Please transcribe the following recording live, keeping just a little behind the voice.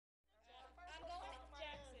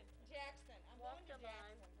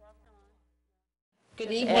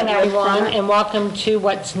Good evening, everyone, and welcome to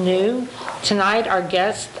What's New. Tonight, our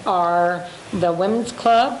guests are the Women's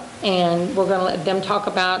Club, and we're going to let them talk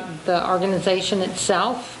about the organization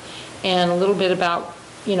itself and a little bit about,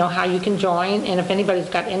 how you can join. And if anybody's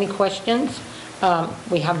got any questions,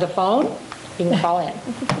 we have the phone. You can call in.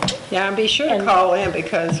 Yeah, and be sure to call in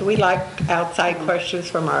because we like outside questions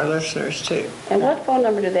from our listeners, too. And what phone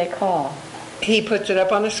number do they call? He puts it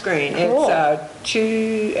up on the screen. Cool. It's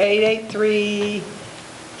 2883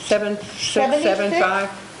 7675.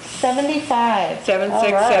 75.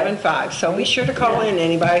 7675. So be sure to call in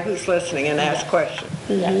anybody who's listening and ask questions.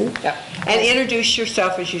 Mm-hmm. Yeah. And introduce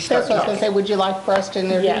yourself as you start That's what I was going talking. to say. Would you like for us to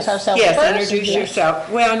introduce ourselves Yes, first? introduce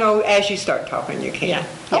yourself. Well, no, as you start talking, you can. Yeah.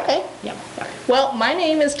 Okay. Yep. Well, my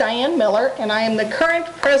name is Diane Miller, and I am the current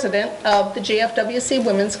president of the GFWC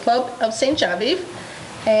Women's Club of St. Genevieve.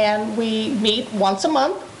 And we meet once a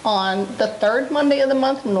month on the third Monday of the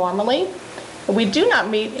month normally. We do not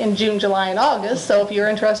meet in June, July, and August, so if you're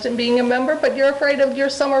interested in being a member, but you're afraid of your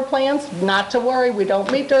summer plans, not to worry, we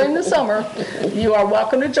don't meet during the summer. You are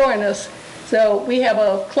welcome to join us. So we have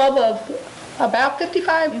a club of about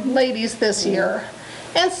 55 ladies this year.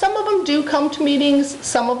 And some of them do come to meetings,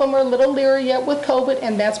 some of them are a little leery yet with COVID,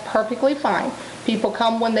 and that's perfectly fine. People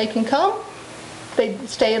come when they can come, they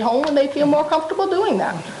stay at home when they feel more comfortable doing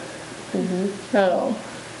that. So.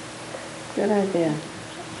 Good idea.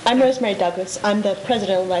 I'm Rosemary Douglas. I'm the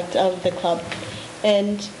president-elect of the club.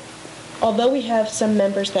 And although we have some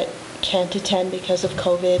members that can't attend because of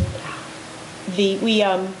COVID, we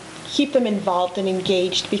keep them involved and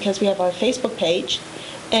engaged because we have our Facebook page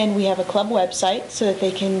and we have a club website so that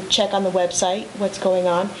they can check on the website what's going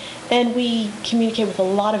on. And we communicate with a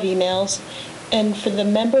lot of emails. And for the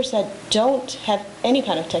members that don't have any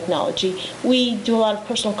kind of technology, we do a lot of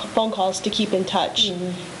personal phone calls to keep in touch.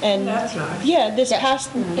 And That's nice. yeah, this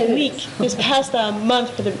past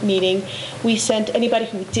month for the meeting, we sent anybody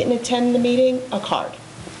who didn't attend the meeting a card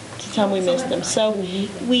to tell them we missed them. So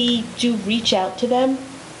we do reach out to them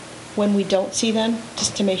when we don't see them,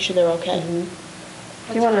 just to make sure they're okay.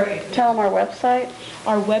 Do you want to tell them our website?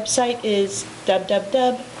 Our website is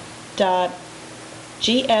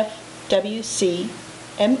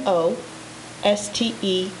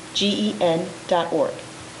www.gfwcmostegen.org.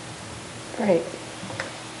 Great.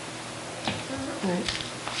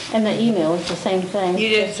 And the email is the same thing. You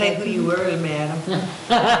didn't say who you were, madam.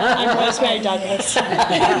 I'm Rosemary Douglas.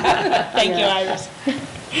 Thank you, Iris.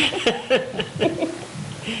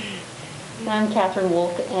 I'm Catherine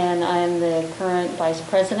Wolk, and I'm the current vice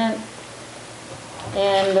president.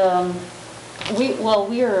 And we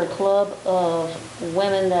are a club of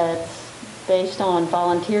women that's based on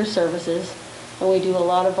volunteer services, and we do a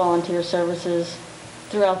lot of volunteer services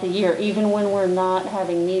throughout the year. Even when we're not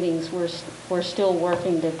having meetings, we're still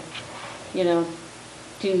working to, to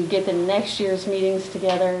get the next year's meetings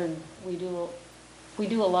together. And we do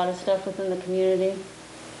a lot of stuff within the community,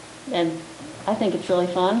 and I think it's really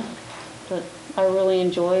fun. But I really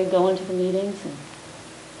enjoy going to the meetings.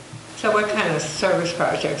 So what kind of service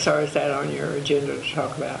projects is that on your agenda to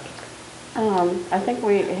talk about? I think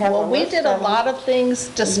we have Well, we did a lot of things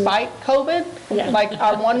despite COVID. Like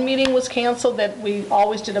our one meeting was canceled that we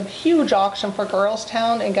always did a huge auction for Girls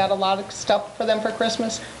Town and got a lot of stuff for them for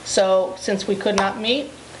Christmas. So since we could not meet,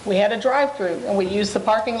 we had a drive-through and we used the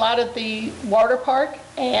parking lot at the water park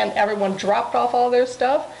and everyone dropped off all their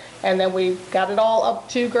stuff. And then we got it all up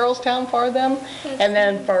to Girls Town for them. And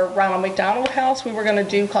then for Ronald McDonald House, we were going to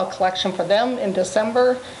do a collection for them in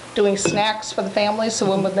December, doing snacks for the families, so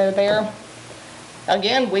when they're there.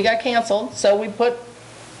 Again, we got canceled, so we put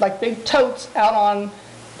like big totes out on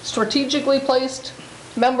strategically placed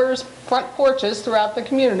members' front porches throughout the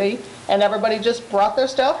community, and everybody just brought their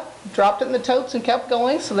stuff, dropped it in the totes and kept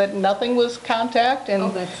going so that nothing was contact.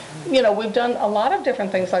 And we've done a lot of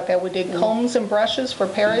different things like that. We did combs and brushes for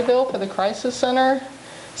Perryville for the crisis center.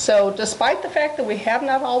 So despite the fact that we have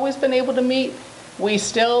not always been able to meet, we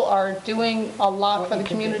still are doing a lot for the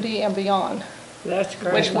community and beyond. That's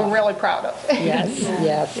great. Which we're really proud of.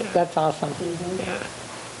 Yes, that's awesome.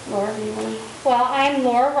 Laura, do you want to? Well, I'm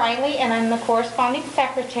Laura Riley, and I'm the corresponding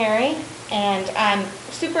secretary, and I'm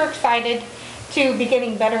super excited to be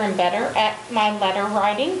getting better and better at my letter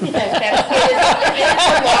writing, because that's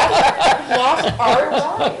a lost art.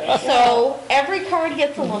 So every card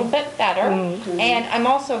gets a little bit better, and I'm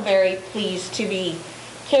also very pleased to be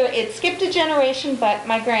here. It skipped a generation, but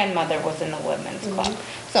my grandmother was in the Women's Club.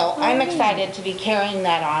 So I'm excited to be carrying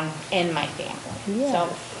that on in my family. So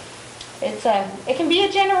it can be a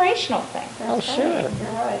generational thing. Oh, sure.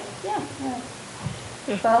 You're right. Yeah.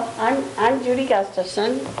 Well, I'm Judy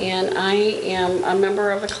Gustafson, and I am a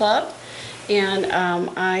member of the club. and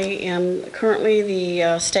I am currently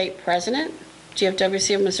the state president,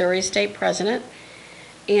 GFWC of Missouri state president.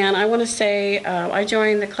 And I want to say I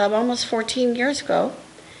joined the club almost 14 years ago,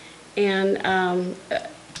 and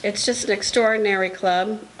it's just an extraordinary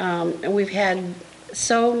club. And we've had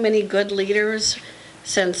so many good leaders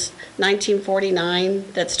since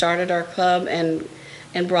 1949 that started our club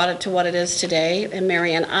and brought it to what it is today. And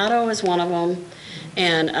Marianne Otto is one of them.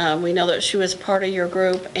 And we know that she was part of your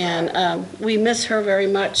group, and we miss her very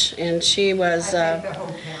much. And she was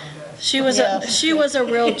she was a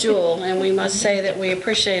real jewel, and we must say that we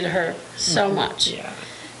appreciated her so much. Yeah.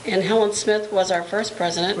 And Helen Smith was our first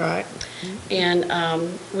president. Right. And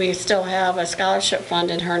we still have a scholarship fund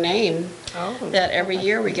in her name that every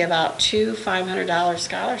year we give out 2 $500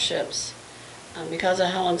 scholarships because of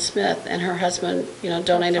Helen Smith, and her husband,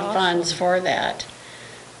 donated funds for that.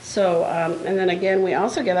 So, and then again, we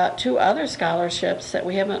also give out 2 other scholarships that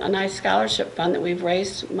we have a nice scholarship fund that we've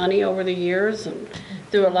raised money over the years and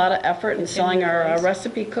through a lot of effort in selling our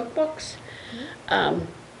recipe cookbooks.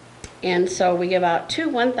 And so we give out 2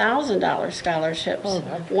 $1,000 scholarships,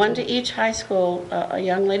 one to each high school, a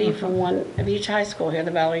young lady from one of each high school here, the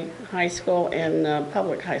Valley High School and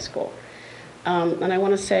Public High School. And I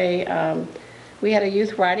want to say we had a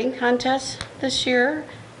youth writing contest this year,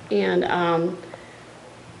 and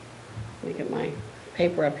let me get my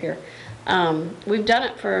paper up here. We've done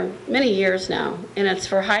it for many years now, and it's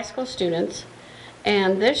for high school students.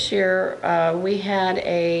 And this year we had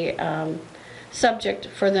a subject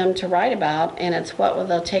for them to write about, and it's what will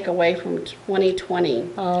they'll take away from 2020.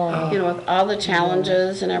 With all the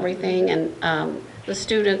challenges and everything. And the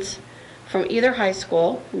students from either high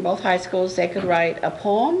school, from both high schools, they could write a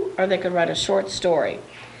poem or they could write a short story.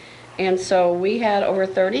 And so we had over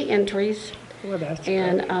 30 entries. Well, that's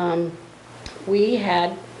and we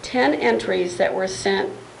had 10 entries that were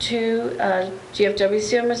sent to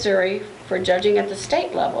GFWC of Missouri for judging at the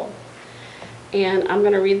state level. And I'm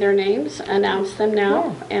going to read their names, announce them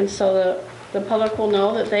now, and so the public will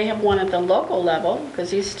know that they have won at the local level, because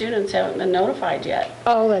these students haven't been notified yet.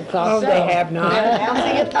 Oh, that's Oh, awesome. they have not.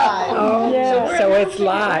 Announcing it live. Oh, so it's Now,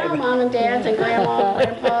 live. Mom and dads and grandma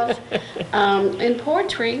and grandpas. In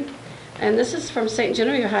poetry, and this is from St.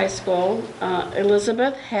 Genevieve High School,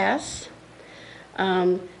 Elizabeth Hess,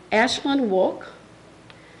 Ashlyn Wook,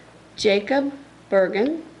 Jacob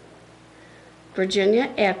Bergen,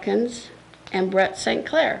 Virginia Atkins, and Brett St.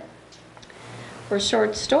 Clair. For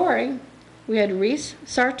short story, we had Reese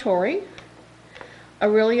Sartori,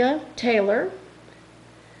 Aurelia Taylor,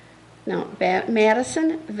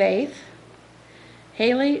 Madison Vaith,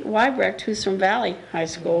 Haley Wybrecht, who's from Valley High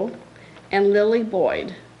School, and Lily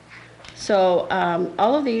Boyd. So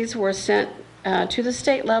all of these were sent to the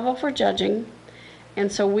state level for judging,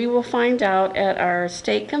 and so we will find out at our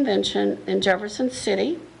state convention in Jefferson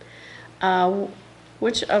City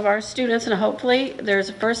which of our students, and hopefully there's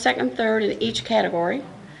a first, second, third in each category,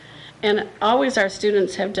 and always our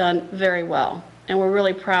students have done very well, and we're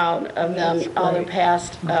really proud of them, all their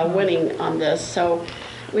past winning on this. So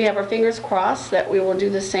we have our fingers crossed that we will do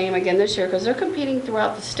the same again this year, because they're competing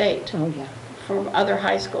throughout the state from other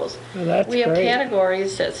high schools. Well, that's we have great.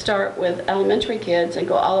 Categories that start with elementary kids and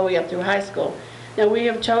go all the way up through high school. Now, we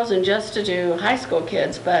have chosen just to do high school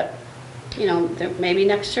kids, but maybe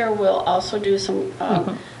next year we'll also do some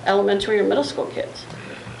elementary or middle school kids.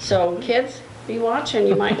 So kids, be watching.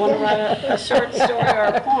 You might want to write a short story or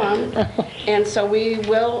a poem. And so we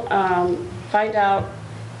will find out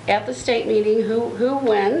at the state meeting who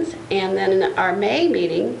wins, and then in our May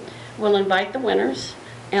meeting, we'll invite the winners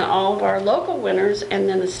and all of our local winners, and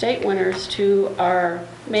then the state winners to our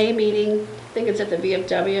May meeting. I think it's at the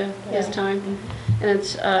VFW this time. And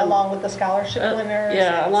it's Along with the scholarship winners.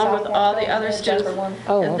 yeah, and along with sophomore all the program, other Jennifer students. won.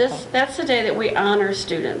 Oh, And okay. that's the day that we honor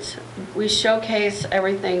students. We showcase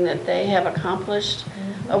everything that they have accomplished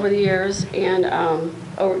over the years and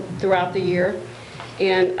throughout the year.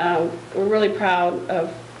 And we're really proud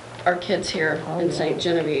of our kids here in St.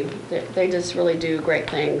 Genevieve. They just really do great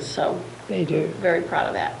things, so They do, very proud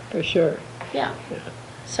of that. for sure. Yeah.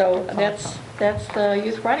 So that's the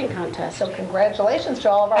youth writing contest. So congratulations to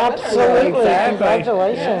all of our winners. Absolutely, Exactly.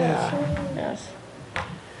 congratulations. Yes.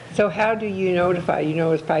 So how do you notify? You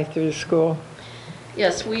notify through the school?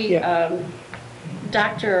 Yes, we, Yeah.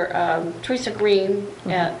 Dr. Teresa Green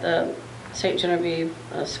at the St. Genevieve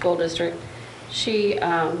School District, she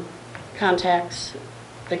contacts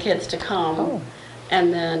the kids to come,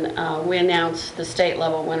 and then we announce the state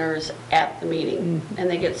level winners at the meeting, and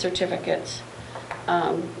they get certificates,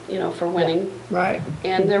 for winning. Right.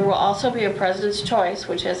 And there will also be a President's Choice,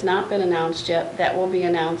 which has not been announced yet. That will be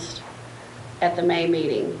announced at the May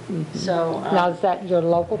meeting. So, Now, is that your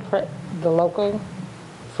local, the local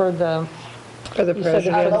for the, For the you said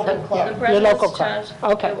the president. local president? club. the Your president's local club, judge,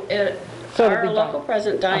 okay. So it'll our be local Diane.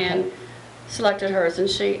 president, Diane, selected hers, and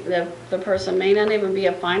the person may not even be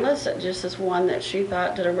a finalist, it just is one that she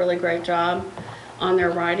thought did a really great job on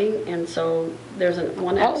their writing, and so there's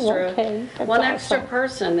one okay. That's extra awesome.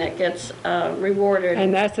 person that gets rewarded.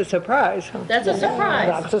 And that's a surprise, huh? That's a surprise.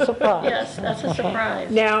 That's a surprise. Yes, that's a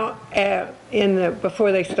surprise. Now,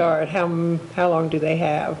 before they start, how long do they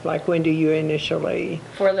have? Like, when do you initially?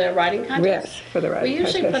 For the writing contest? Yes, for the writing We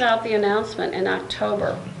usually contest. put out the announcement in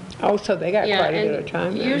October. Oh, so they got Yeah, quite a bit of and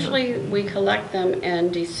time then, huh? usually we collect them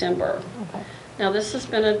in December. Now, this has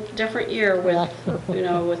been a different year with,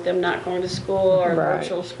 with them not going to school or Right.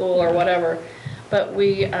 virtual school or whatever. But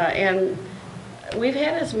and we've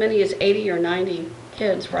had as many as 80 or 90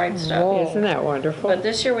 kids write stuff. Whoa. Isn't that wonderful? But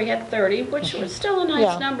this year we had 30, which was still a Yeah.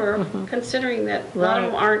 nice number, considering that a lot of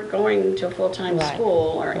them Right. aren't going to full-time Right.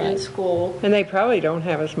 school or in Right. school. And they probably don't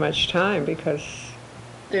have as much time because,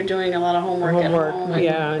 They're doing a lot of homework at Homework, home. and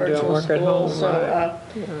yeah, doing virtual work at school, home, so,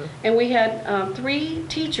 right. And we had 3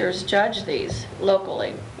 teachers judge these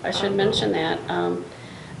locally. I should mention that.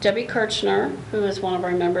 Debbie Kirchner, who is one of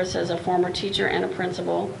our members, is a former teacher and a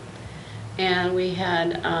principal. And we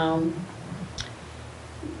had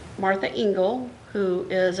Martha Engel, who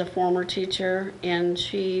is a former teacher, and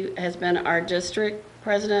she has been our district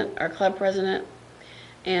president, our club president.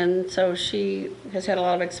 And so she has had a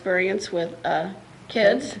lot of experience with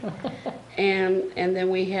kids. And then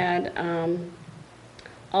we had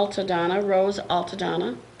Altadonna, Rose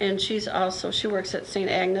Altadonna, and she works at St.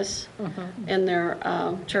 Agnes in their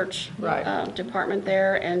church Right. department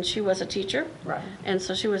there, and she was a teacher. Right. And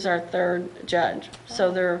so she was our 3rd judge.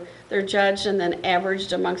 So they're judged and then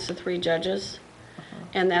averaged amongst the 3 judges.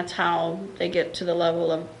 And that's how they get to the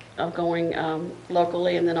level of going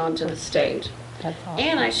locally and then on to the state. That's awesome.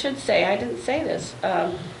 And I should say, I didn't say this,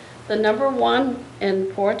 the number 1 in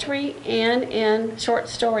poetry and in short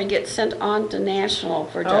story gets sent on to national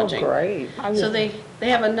for oh, judging. great. So they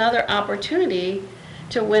have another opportunity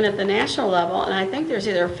to win at the national level, and I think there's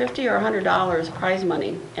either $50 or $100 prize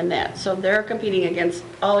money in that. So they're competing against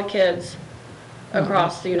all the kids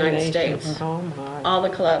across the United States, Oh, my. all the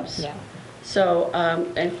clubs. Yeah. So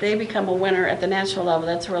if they become a winner at the national level,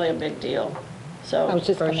 that's really a big deal. So. I was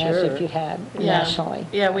just For going to ask sure. if you had Yeah. nationally.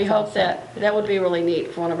 Yeah, we That's hope awesome. that would be really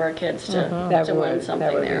neat for one of our kids to That win would- something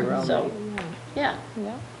that would be there. real So, neat. yeah,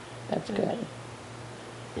 Yeah, that's good.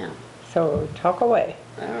 yeah. So talk away.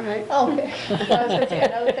 All right. Okay. I was gonna say,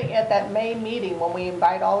 another thing, at that May meeting, when we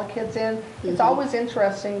invite all the kids in, it's always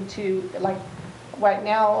interesting to, like, right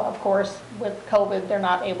now, of course, with COVID, they're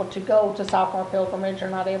not able to go to sophomore pilgrimage, they're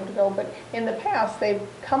not able to go, but in the past, they've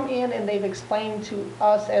come in and they've explained to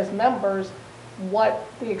us as members what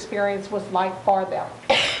the experience was like for them.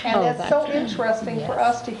 And Oh, that's so that's- interesting for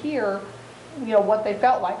yes. us to hear, what they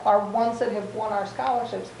felt like. Our ones that have won our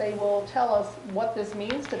scholarships, they will tell us what this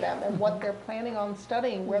means to them and what they're planning on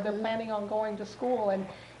studying, where they're planning on going to school. And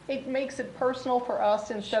it makes it personal for us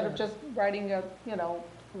instead of just writing a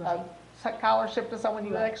scholarship to someone.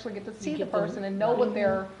 You actually get to see the get to- person and know what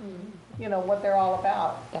they're, what they're all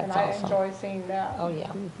about. And That's I awesome. enjoy seeing that. Oh,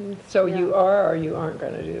 yeah. So you are or you aren't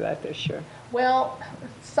going to do that this year? Well,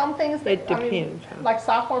 some things, It I mean, depends, huh? like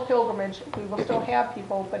sophomore pilgrimage, we will still have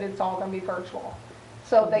people, but it's all gonna be virtual.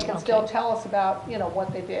 So they can still Okay. tell us about,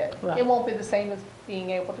 what they did. Right. It won't be the same as being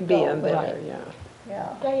able to go. Being but- there, yeah. Yeah.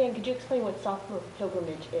 Diane, could you explain what sophomore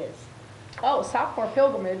pilgrimage is? Oh, sophomore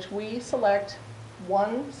pilgrimage, we select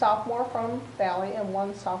one sophomore from Valley and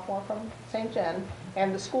one sophomore from St. John.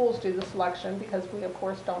 And the schools do the selection because we, of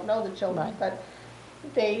course, don't know the children. Right. But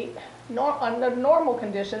under normal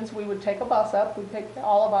conditions, we would take a bus up. We pick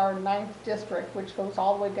all of our 9th district, which goes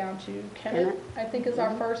all the way down to Kennett, I think is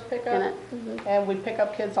our first pickup. Kennett, And we pick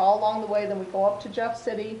up kids all along the way, then we go up to Jeff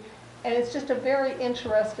City. And it's just a very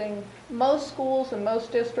interesting, most schools and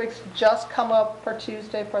most districts just come up for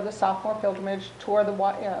Tuesday for the sophomore pilgrimage, tour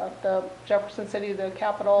the Jefferson City, the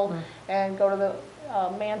Capitol, and go to the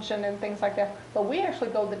mansion and things like that. But we actually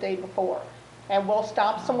go the day before. And we'll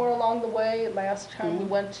stop somewhere along the way. Last time we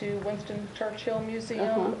went to Winston Churchill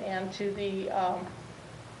Museum and to the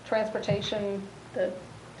transportation,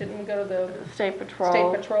 didn't we go to the State Patrol.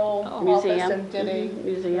 State Patrol office Museum. and did a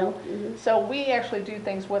Museum. So we actually do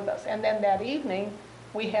things with us. And then that evening,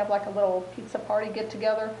 we have like a little pizza party get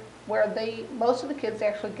together where most of the kids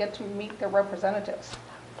actually get to meet their representatives,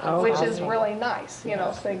 Oh, which is awesome. really nice,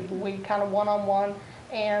 so we kind of one-on-one.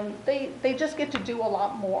 And they just get to do a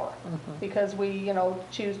lot more because we,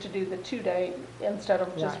 choose to do the 2-day instead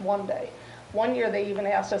of just Right. 1 day. One year they even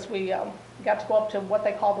asked us, we got to go up to what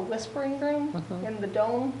they call the whispering room in the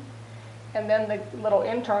dome. And then the little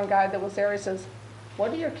intern guy that was there, he says,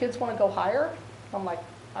 what do your kids want to go higher? I'm like,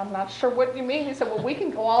 I'm not sure what you mean. He said, well, we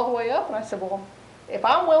can go all the way up. And I said, well, if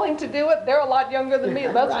I'm willing to do it, they're a lot younger than me.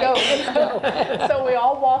 Let's go. So we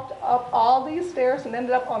all walked up all these stairs and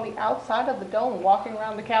ended up on the outside of the dome, walking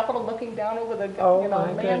around the Capitol, looking down over the Oh,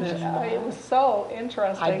 my mansion. goodness. It was so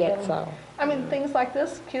interesting. I bet And, so. I mean, things like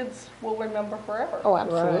this, kids will remember forever. Oh,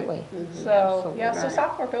 absolutely. So, yeah, so Right.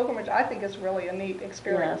 sophomore pilgrimage, I think is really a neat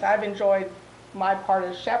experience. Yes. I've enjoyed my part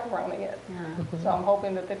as chaperoning it. Yeah, So I'm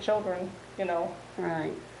hoping that the children,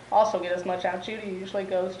 right. also get as much out. Judy usually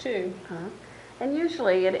goes too. And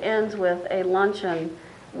usually it ends with a luncheon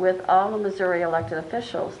with all the Missouri elected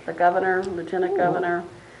officials, the governor, lieutenant governor,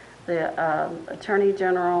 the attorney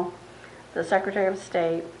general, the secretary of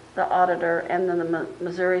state, the auditor, and then the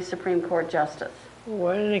Missouri Supreme Court justice.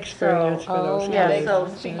 What an experience for those oh, Yeah, kids. so,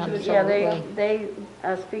 speak to the yeah, children. they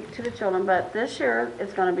speak to the children, but this year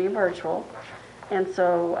it's going to be virtual. And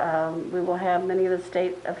so we will have many of the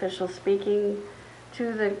state officials speaking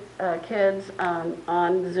to the kids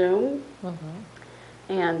on Zoom.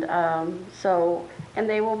 And and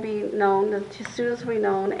they will be known, the students will be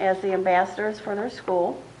known as the ambassadors for their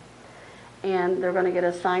school. And they're going to get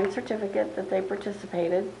a signed certificate that they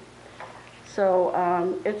participated. So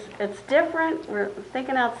it's different. We're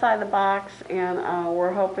thinking outside the box, and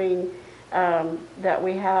we're hoping that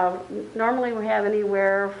normally we have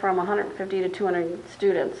anywhere from 150 to 200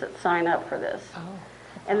 students that sign up for this.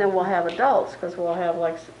 And then we'll have adults, because we'll have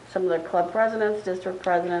like some of the club presidents, district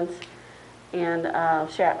presidents, and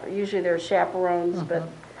usually they're chaperones, but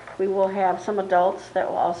we will have some adults that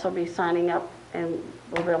will also be signing up and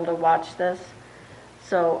will be able to watch this.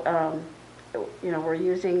 So, we're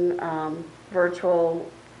using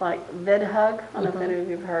virtual, like VidHug. I don't know if any of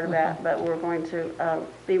you have heard of that, but we're going to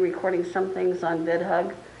be recording some things on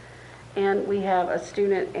VidHug. And we have a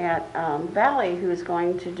student at Valley who's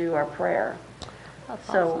going to do our prayer.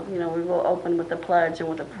 So, we will open with the pledge and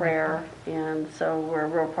with a prayer, and so we're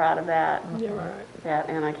real proud of that. You're right.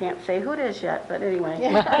 And I can't say who it is yet, but anyway.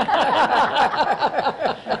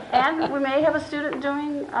 And we may have a student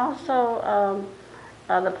doing also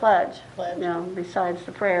the pledge. Besides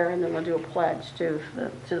the prayer, and then we'll do a pledge to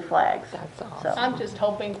the flags. That's awesome. So, I'm just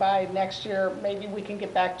hoping by next year, maybe we can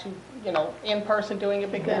get back to, in person doing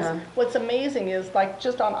it, because what's amazing is, like,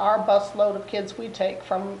 just on our bus load of kids we take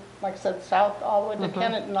from, like I said, south all the way to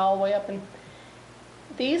Kennett and all the way up, and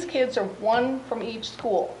these kids are one from each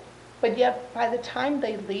school, but yet by the time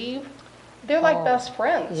they leave, they're like best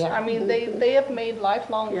friends. Yeah. I mean, they have made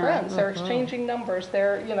lifelong Yeah. friends. They're exchanging numbers,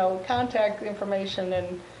 they're, contact information,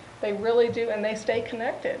 and they really do, and they stay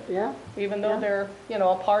connected. yeah. Even though they're,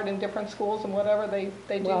 apart in different schools and whatever, they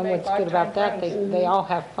do Well, and make what's good lifetime about that, friends. they all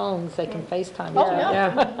have phones, they can FaceTime each Oh, other.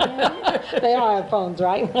 yeah. They all have phones,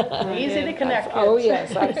 right? Easy to connect kids. Oh,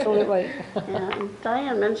 yes, absolutely. Yeah, and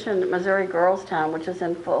Diane mentioned Missouri Girls Town, which is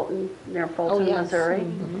in Fulton, near Fulton, yes. Missouri.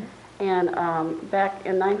 And back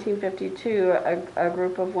in 1952, a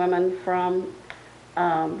group of women from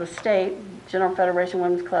the state, General Federation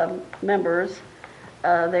Women's Club members,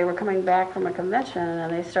 they were coming back from a convention,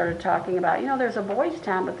 and they started talking about, there's a boys'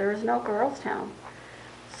 town, but there is no girls' town.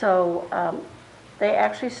 So they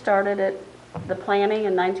actually started the planning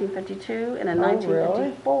in 1952, and in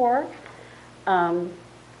 1954,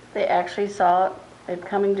 they actually saw it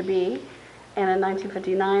coming to be. And in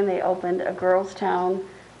 1959, they opened a girls' town,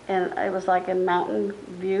 and it was like in Mountain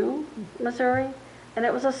View, Missouri, and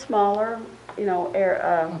it was a smaller,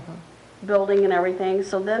 building and everything.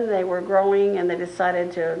 So then they were growing, and they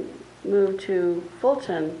decided to move to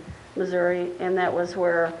Fulton, Missouri, and that was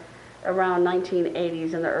where around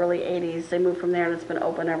 1980s, in the early 80s, they moved from there, and it's been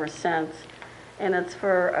open ever since. And it's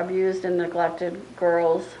for abused and neglected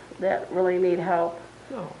girls that really need help.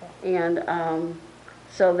 And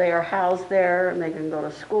so they are housed there, and they can go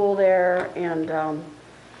to school there, and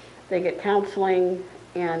they get counseling,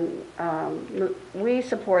 and we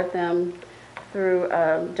support them through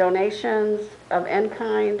donations of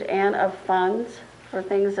in-kind and of funds for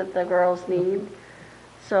things that the girls need.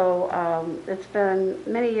 So it's been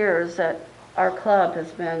many years that our club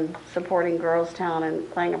has been supporting Girls Town and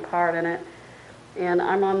playing a part in it. And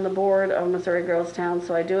I'm on the board of Missouri Girls Town,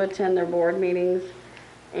 so I do attend their board meetings.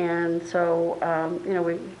 And so,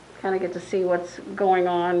 we kind of get to see what's going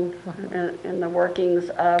on in the workings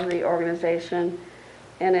of the organization.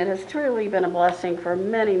 And it has truly been a blessing for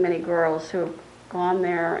many, many girls who have gone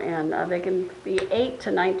there, and they can be 8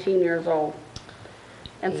 to 19 years old.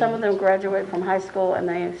 And some of them graduate from high school, and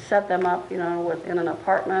they set them up, in an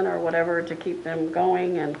apartment or whatever to keep them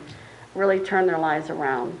going. And really turn their lives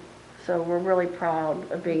around. So we're really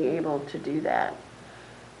proud of being able to do that.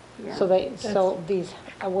 Yeah. So these,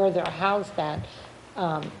 where they're housed at,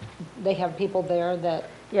 they have people there that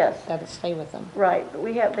Yes. stay with them? Right,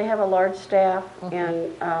 they have a large staff,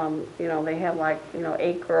 and, you know, they have like, you know,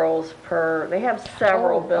 8 girls per, they have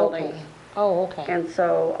several Oh, buildings. okay. Oh, okay. And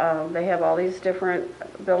so, they have all these different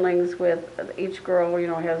buildings with, each girl, you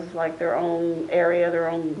know, has like their own area, their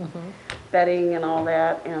own bedding and all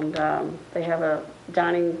that, and, they have a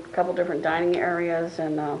couple different dining areas,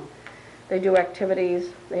 and, they do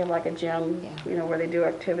activities, they have like a gym, you know, where they do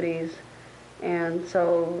activities. And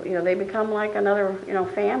so, you know, they become like another, you know,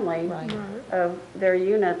 family Right. of their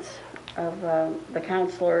units, of the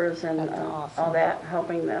counselors and That's awesome. all that,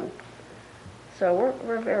 helping them. So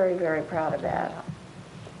we're very, very proud of that.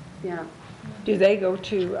 Yeah. Do they go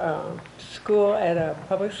to school at a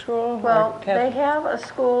public school? or Well, they Catholic? have a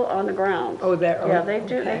school on the grounds. Oh, there- Yeah, oh, they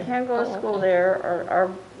do, they okay. can go to school there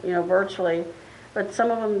or, you know, virtually, but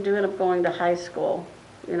some of them do end up going to high school,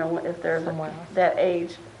 you know, if they're Somewhere else. that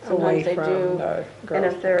age. Away Sometimes they from do. the And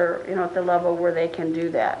girls. if they're, you know, at the level where they can do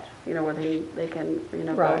that, you know, where they can, you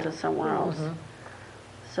know, go Right. to somewhere else.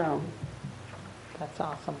 So, That's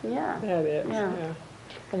awesome. yeah. That is, Yeah. yeah.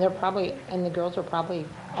 And the girls are probably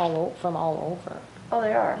from all over. Oh,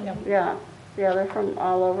 they are, yeah. Yeah, they're from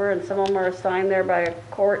all over, and some of them are assigned there by a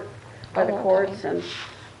court, by the Oh, okay. courts, and,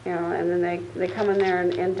 you know, and then they come in there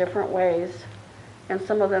in different ways. And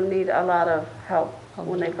some of them need a lot of help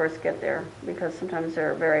when they first get there, because sometimes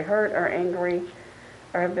they're very hurt or angry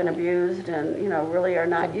or have been abused and, you know, really are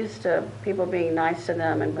not used to people being nice to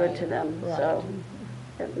them and good to them. Right. So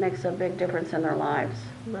it makes a big difference in their lives.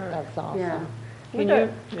 That's awesome. Yeah. Can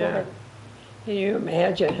you, yeah. Can you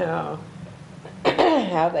imagine how,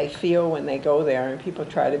 how they feel when they go there and people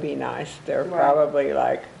try to be nice? They're Right. probably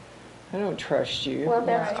like, I don't trust you. Well,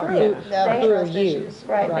 that's Right. true. Yeah, They- Who are trust you? issues.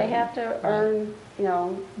 Right, Right. they have to earn, you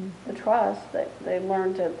know, the trust, that they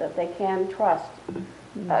learn that they can trust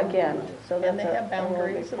again, so that's And they have a real big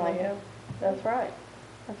boundaries, and they problem. have, That's right,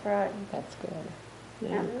 that's right. That's good.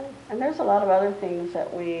 Yeah. And there's a lot of other things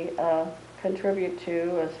that we contribute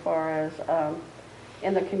to as far as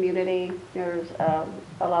in the community. There's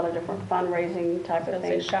a lot of different fundraising type of as they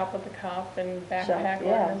things. Shop with the Cop and Backpack Shop,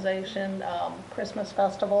 yeah. Organization, Christmas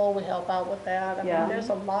Festival, we help out with that. I Yeah. mean, there's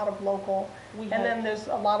a lot of local, and then there's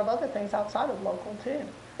a lot of other things outside of local too.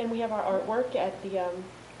 And we have our artwork at the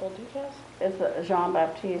Old Dukas. It's the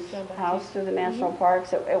Jean-Baptiste Jean-Baptiste. House through the National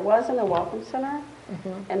Parks. It was in the Welcome Center,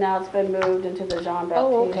 and now it's been moved into the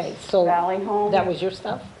Oh, okay. Jean-Baptiste So Valley Home. that was your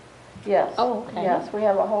stuff? Yes. Oh, okay. Yes, we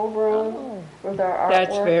have a whole room with our artwork.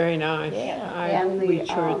 That's very nice. And We the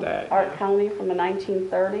toured that. Art yeah. County from the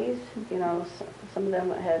 1930s, you know, some of them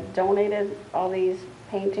had donated all these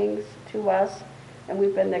paintings to us, and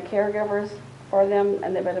we've been the caregivers for them,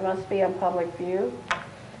 but it must be on public view.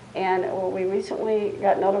 And we recently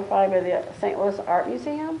got notified by the St. Louis Art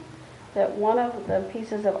Museum that one of the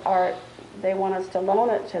pieces of art, they want us to loan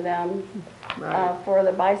it to them Right, for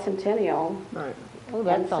the bicentennial. right. Oh, And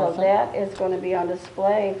that's so awesome. that is going to be on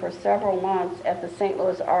display for several months at the St.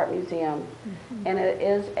 Louis Art Museum. And it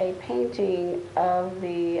is a painting of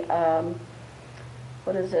the,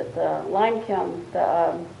 what is it, the lime kiln,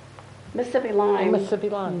 the Mississippi lime. Mississippi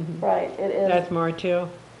Line. Right, it is. That's Martell?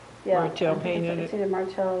 Yeah, Martell I think painted It's it? either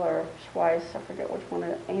Martell or Schweiss, I forget which one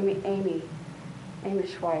it is. Amy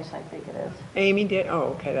Schweiss, I think it is. Amy did?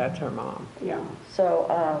 Oh, okay, that's her mom. Yeah. So,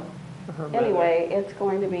 Her mother. anyway, it's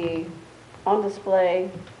going to be on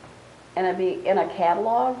display, and it'll be in a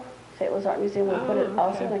catalog. St. Louis Art Museum will put it Oh,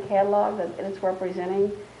 also in a catalog that it's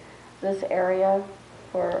representing this area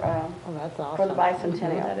for Oh, that's the awesome. That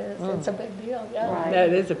bicentennial. is, it's a big deal, yeah. Right. That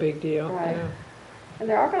is a big deal. Right. yeah. And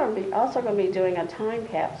they're also going to be doing a time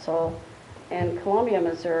capsule in Columbia,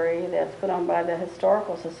 Missouri, that's put on by the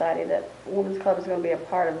Historical Society. That Women's Club is going to be a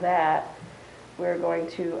part of that. We're going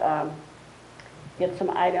to get some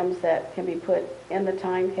items that can be put in the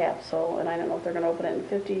time capsule, and I don't know if they're going to open it in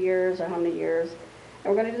 50 years or how many years.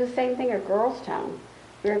 And we're going to do the same thing at Girlstown.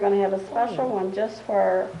 We're going to have a special one just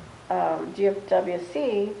for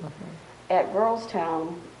GFWC at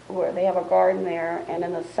Girlstown, where they have a garden there, and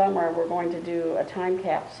in the summer, we're going to do a time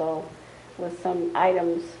capsule with some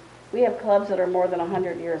items. We have clubs that are more than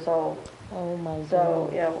 100 years old. Oh, my So,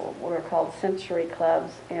 God. yeah, what are called century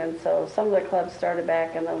clubs, and so some of the clubs started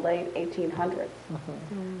back in the late 1800s.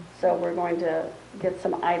 So we're going to get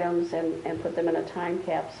some items and put them in a time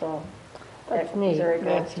capsule That's at neat. Missouri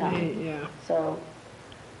That's Girlstown. neat, yeah. So,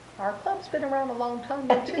 Our club's been around a long time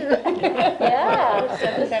too. Yeah.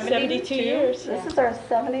 72 years. This is our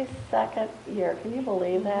 72nd year. Can you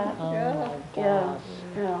believe that? Oh, Yeah. my Yeah, gosh.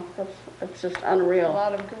 yeah, it's just A unreal.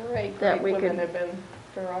 lot of great, That great we women could- have been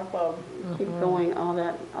through our club. Keep going all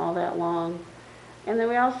that long. And then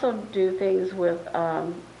we also do things with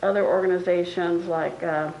other organizations like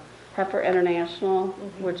Heifer International,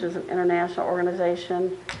 which is an international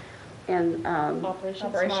organization, and Operation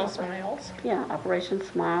Operation Smile. Smiles. yeah, Operation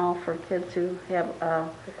Smile for kids who have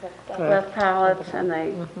Cleft cleft palates, and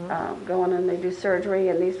they go in and they do surgery.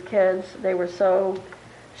 And these kids, they were so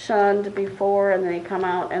shunned before, and they come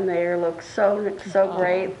out and they look so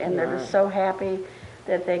great, and they're just so happy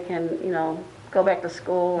that they can, you know, go back to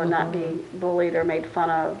school and not be bullied or made fun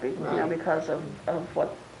of, you know, because of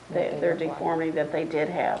what their deformity that they did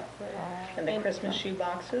have. And the Christmas shoe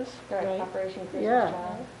boxes. Right. Operation Christmas Yeah,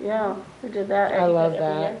 Child. yeah, we did that. I love every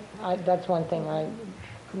that. year. That's one thing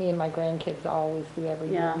me and my grandkids always do every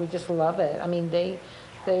year. Yeah. We just love it. I mean, they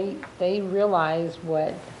realize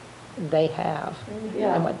what they have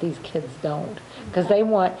Yeah. and what these kids don't. Because they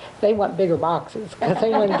want bigger boxes, because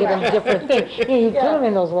they want to get them different things. You know, you put them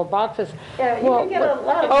in those little boxes. Yeah, you can get a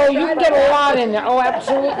lot of. Oh, you can get a lot in there. Oh,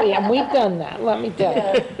 absolutely. And we've done that, let me tell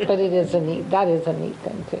you. But that is a neat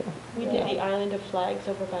thing too. We did the Island of Flags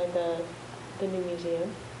over by the new museum.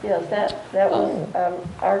 Yes, that was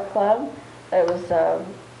our club. It was, I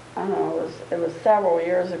don't know, it was several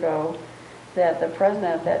years ago that the president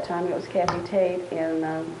at that time, it was Kathy Tate, and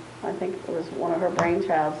I think it was one of her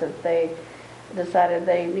brainchilds, that they decided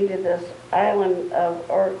they needed this island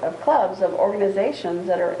of clubs, of organizations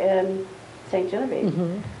that are in St.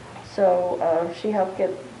 Genevieve. So she helped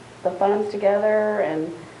get the funds together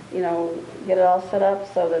and, you know, get it all set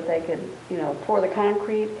up so that they could, you know, pour the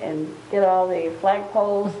concrete and get all the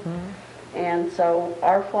flagpoles. And so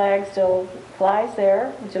our flag still flies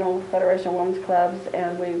there, General Federation of Women's Clubs,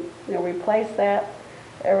 and we, you know, replace that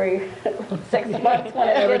every 6 months when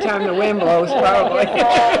it Every gets time the wind blows, probably.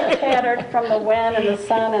 all tattered from the wind and the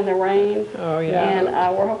sun and the rain. Oh, yeah. And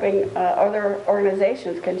we're hoping other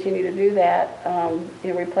organizations continue to do that,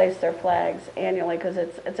 you know, replace their flags annually, because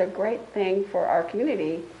it's a great thing for our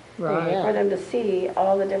community, Right. for them to see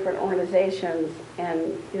all the different organizations and,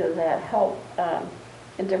 you know, that help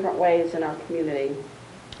in different ways in our community.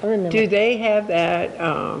 I remember. Do they have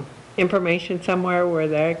that information somewhere where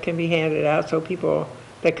that can be handed out so people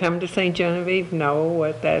that come to St. Genevieve know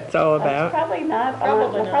what that's all It's about? probably not,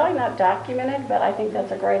 Probably not. probably not documented, but I think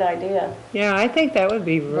that's a great idea. Yeah, I think that would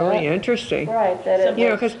be really Right. interesting. Right, that it. You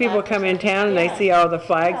know, because people come in town and they see all the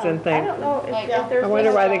flags and I think, don't know Like, if there's. I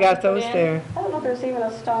wonder why they got those there. I don't know if there's even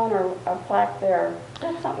a stone or a plaque there.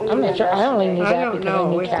 That's something we I'm need not to sure. I only investigate. knew I that don't because I know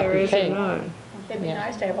knew if there Kathy is or Tate. not. It'd be Yeah.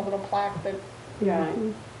 nice to have a little plaque that, Yeah.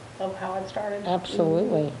 of how it started.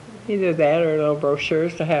 Absolutely. Either that or little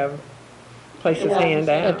brochures to have places Yeah. hand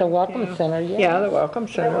out. At the Welcome Yeah. Center, yeah. Yeah, the Welcome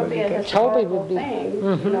Center That would would be be a good. Toby historical would be- thing,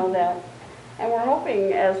 you know, that, and we're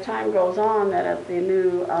hoping as time goes on that at the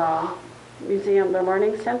new museum, the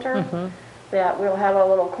Learning Center, that we'll have a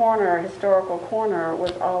little corner, a historical corner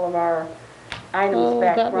with all of our items Oh,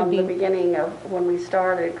 back that would from the be- beginning of when we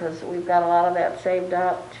started, because we've got a lot of that saved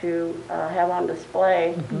up to have on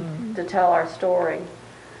display to tell our story.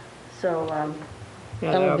 So,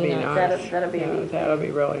 Yeah, That would that'll be be nice. nice. That'd be a Yeah, neat that'll be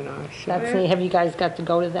really nice. yeah. That's neat. Have you guys got to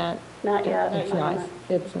go to that? not yet. It's nice.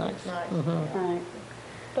 It's nice. Nice. Right.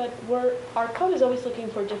 But our club is always looking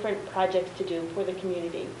for different projects to do for the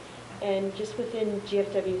community. And just within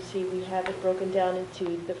GFWC, we have it broken down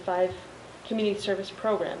into the 5 community service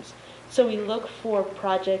programs. So we look for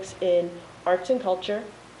projects in arts and culture,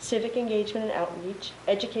 civic engagement and outreach,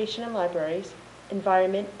 education and libraries,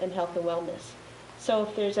 environment, and health and wellness. So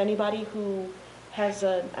if there's anybody who has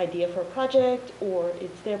an idea for a project, or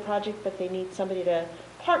it's their project, but they need somebody to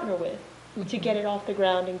partner with to get it off the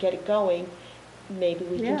ground and get it going, maybe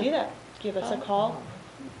we can Yeah. do that. Give us a call,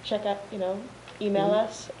 check out, you know, email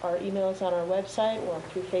us. Our email is on our website or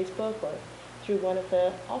through Facebook or through one of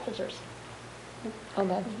the officers. Oh,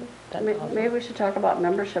 that's awesome. Maybe we should talk about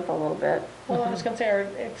membership a little bit. Well, I was gonna say, or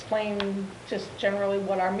explain just generally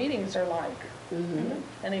what our meetings are like.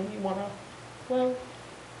 Any of you wanna Well,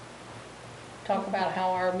 talk about how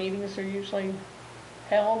our meetings are usually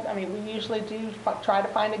held? I mean, we usually do try to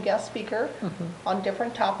find a guest speaker on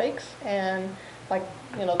different topics, and like,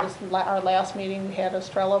 you know, our last meeting, we had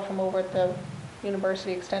Estrella from over at the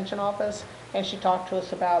University Extension Office, and she talked to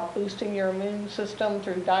us about boosting your immune system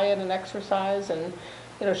through diet and exercise, and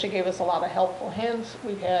she gave us a lot of helpful hints.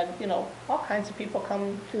 We've had, all kinds of people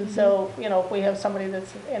come. So, if we have somebody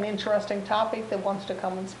that's an interesting topic that wants to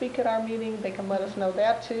come and speak at our meeting, they can let us know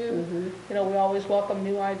that too. We always welcome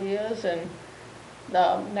new ideas, and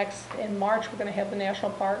next, in March, we're going to have the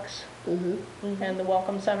national parks and the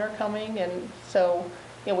Welcome Center coming, and so,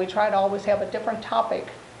 we try to always have a different topic,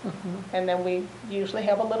 and then we usually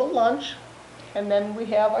have a little lunch, and then we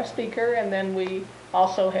have our speaker, and then we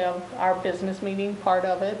also have our business meeting part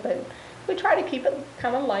of it, but we try to keep it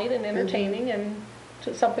kind of light and entertaining and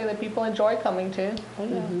to something that people enjoy coming to.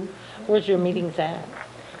 Where's your meetings at?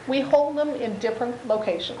 We hold them in different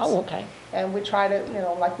locations. Oh, okay. And we try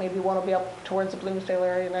to, like maybe one will be up towards the Bloomsdale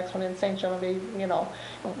area, next one in St. Genevieve,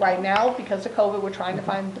 Right now, because of COVID, we're trying to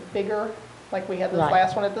find the bigger, like we had this Right.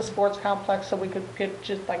 last one at the sports complex, so we could put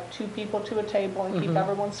just like 2 people to a table and keep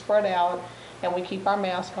everyone spread out, and we keep our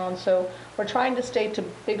mask on. So we're trying to stay to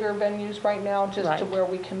bigger venues right now, just to Right. where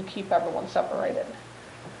we can keep everyone separated.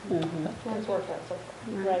 It's worked out so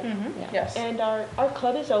far. Right. Yes. And our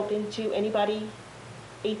club is open to anybody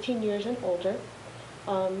 18 years and older.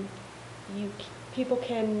 People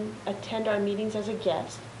can attend our meetings as a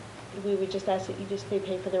guest. We would just ask that they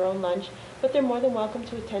pay for their own lunch, but they're more than welcome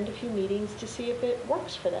to attend a few meetings to see if it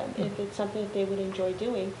works for them, if it's something that they would enjoy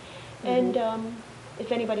doing. And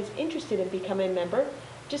if anybody's interested in becoming a member,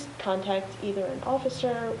 just contact either an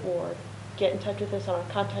officer or get in touch with us on our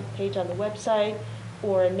contact page on the website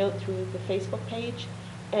or a note through the Facebook page,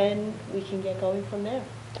 and we can get going from there.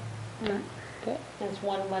 Good. It's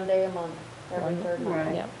one Monday a month, every third month.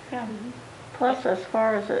 Right. Yeah. Plus, as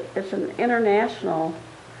far as it's an international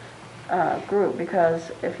group,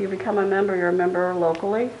 because if you become a member, you're a member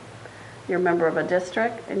locally, you're a member of a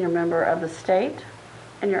district, and you're a member of the state,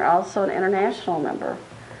 and you're also an international member.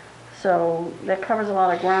 So that covers a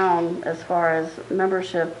lot of ground as far as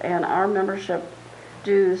membership, and our membership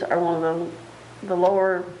dues are one of the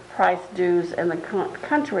lower price dues in the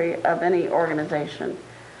country of any organization.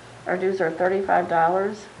 Our dues are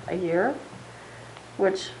 $35 a year,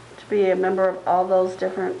 which to be a member of all those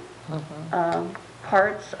different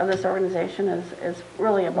parts of this organization is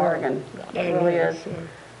really a bargain. It really is.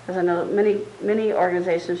 Because I know many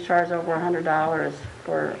organizations charge over $100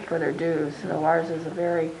 for their dues, so ours is a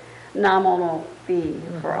very nominal fee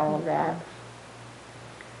for all of that.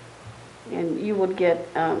 And you would get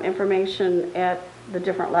information at the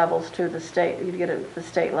different levels to the state. You'd get it at the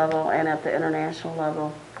state level and at the international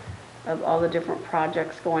level of all the different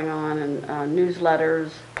projects going on, and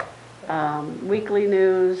newsletters, weekly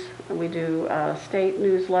news. We do state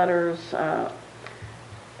newsletters,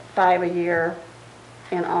 5 a year,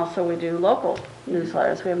 and also we do local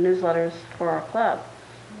newsletters. We have newsletters for our club,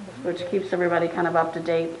 which keeps everybody kind of up to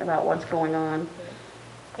date about what's going on.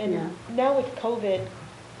 And now with COVID,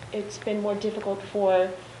 it's been more difficult for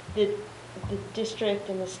the district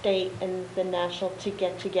and the state and the national to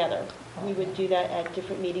get together. We would do that at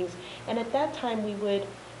different meetings. And at that time, we would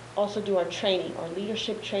also do our training, our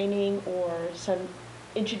leadership training, or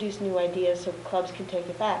introduce new ideas so clubs can take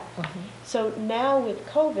it back. So now with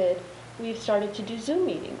COVID, we've started to do Zoom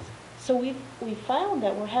meetings. So we found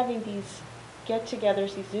that we're having these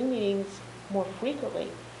get-togethers, these Zoom meetings more frequently,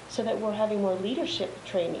 so that we're having more leadership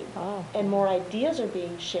training and more ideas are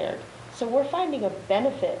being shared. So we're finding a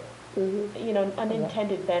benefit, an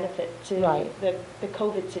unintended benefit to the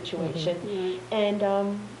COVID situation.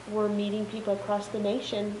 And we're meeting people across the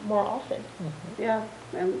nation more often. Yeah,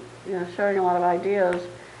 and sharing a lot of ideas.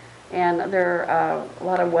 And there are a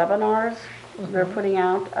lot of webinars they're putting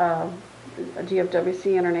out.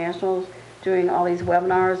 GFWC International's doing all these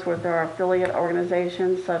webinars with our affiliate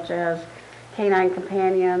organizations such as Canine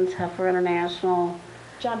Companions, Heifer International,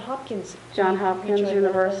 Johns Hopkins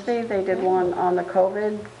University. They did one on the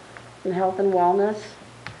COVID and health and wellness.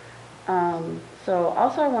 So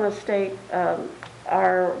also I want to state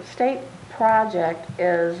our state project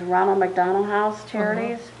is Ronald McDonald House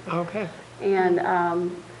Charities. Okay.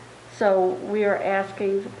 And so we are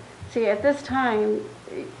asking, see, at this time,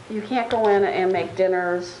 you can't go in and make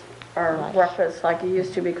dinners or breakfast like you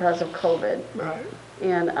used to because of COVID. Right.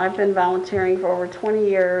 And I've been volunteering for over 20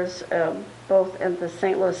 years, both at the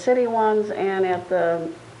St. Louis City ones and at the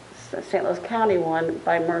St. Louis County one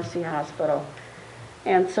by Mercy Hospital.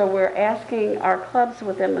 And so we're asking our clubs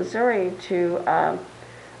within Missouri to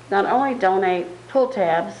not only donate pull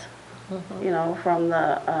tabs, from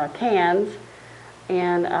the cans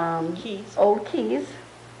and old keys.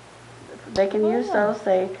 They can use those.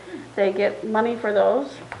 They get money for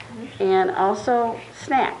those, and also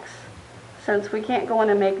snacks. Since we can't go in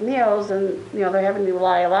and make meals, and they're having to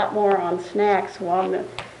rely a lot more on snacks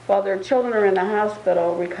while their children are in the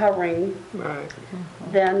hospital recovering. Right.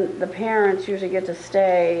 then the parents usually get to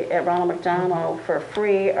stay at Ronald McDonald for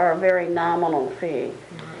free or a very nominal fee.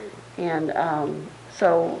 And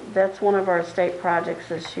so that's one of our state projects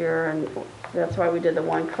this year, and that's why we did the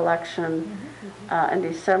one collection in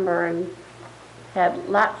December and had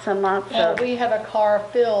lots and lots Yeah, of, we had a car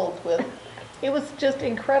filled with, it was just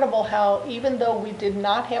incredible how even though we did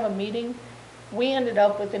not have a meeting, we ended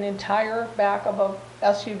up with an entire back of a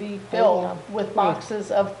SUV filled with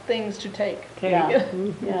boxes of things to take. yeah,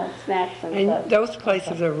 snacks and And such. those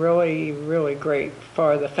places are really, really great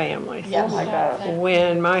for the families. Oh my gosh,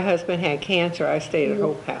 When my husband had cancer, I stayed at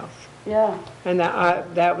Hope House. yeah, And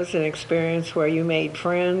that was an experience where you made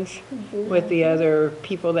friends with the other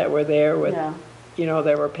people that were there with, yeah, you know,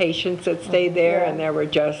 there were patients that stayed there and there were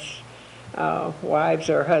just wives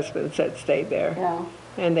or husbands that stayed there. yeah.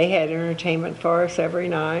 And they had entertainment for us every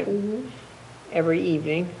night, every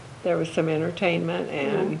evening. There was some entertainment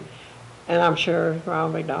and I'm sure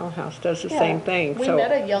Ronald McDonald House does the same thing. We So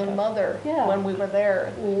met a young mother Yeah. when we were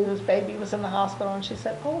there, whose baby was in the hospital, and she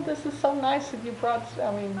said, "Oh, this is so nice that you brought,"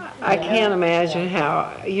 I mean, I can't imagine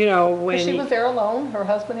how, you know, when. because she was there alone, her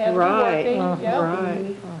husband had to be Right, working, yeah.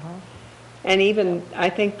 right. And even, I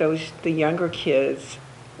think the younger kids,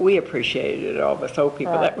 we appreciated it, all of us old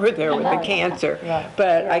people that were there with the cancer.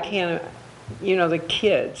 But I can't, you know, the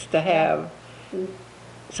kids, to have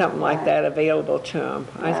something like that available to them,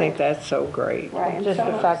 I think that's so great. Right. and Just some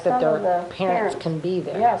the of- fact that some of their the parents can be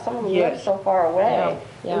there. Yeah, some of them live Yes. so far away,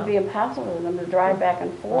 Yeah, it'd be impossible for them to drive back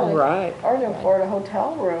and forth. Right. Or to afford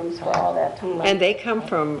hotel rooms for all that time. And they come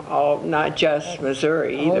from all, not just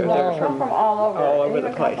Missouri either, no. they're They come from, from all over. all They over the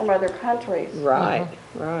even come place. from other countries. right,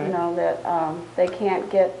 You right. know, that they can't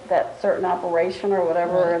get that certain operation or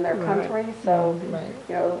whatever in their Right. country, so, Right.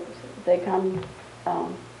 you know, they come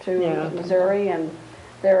to Yeah. Missouri, and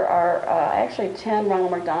there are actually 10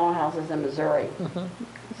 Ronald McDonald houses in Missouri.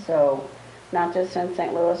 So, not just in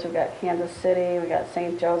St. Louis, we've got Kansas City, we've got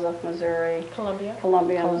St. Joseph, Missouri,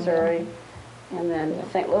 Columbia, Missouri, and then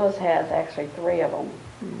St. Louis has actually 3 of them.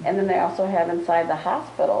 And then they also have inside the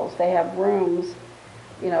hospitals, they have rooms,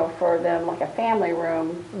 you know, for them, like a family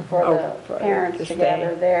room for Oh, the for parents to to stay.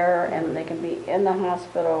 gather there, and they can be in the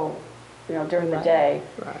hospital, you know, during the day,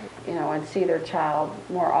 Right, you know, and see their child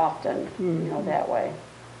more often, you know, that way.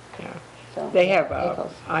 yeah. So, They have,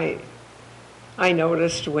 Ankles. I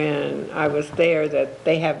noticed when I was there that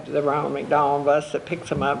they have the Ronald McDonald bus that picks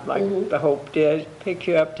them up, like the Hope did, picks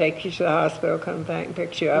you up, takes you to the hospital, comes back and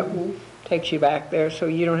picks you up, takes you back there, so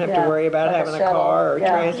you don't have to Yeah, worry about like a having a shuttle, car or yeah.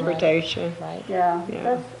 transportation. Right. yeah,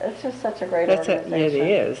 Yeah. it's just such a great It organization.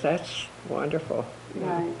 is, that's wonderful.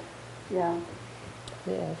 Right, yeah.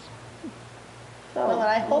 Yes. So, Well, and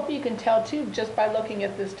I hope you can tell too, just by looking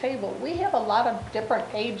at this table, we have a lot of different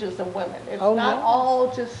ages of women. It's Oh, not yeah.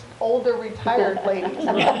 all just older retired ladies.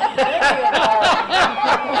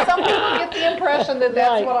 Some people get the impression that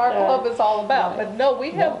that's Right. what our club is all about, but no,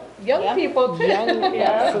 we have young people too. Young, Yeah.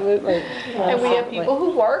 absolutely. And we have people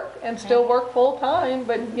who work and still work full-time,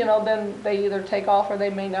 but, you know, then they either take off or they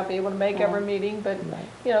may not be able to make every meeting, but,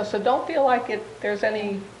 you know, so don't feel like there's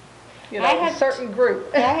any, you I know, had- certain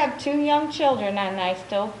group. I have 2 young children and I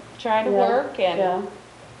still try to yeah, work Yeah, and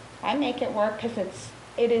I make it work because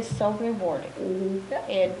it is so rewarding. mhm,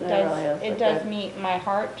 It It does, really is. it It's does good. meet my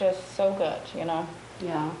heart just so good, you know,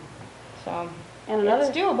 yeah. so And it's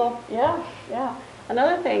another, doable. yeah, yeah.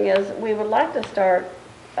 Another thing is, we would like to start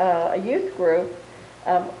a youth group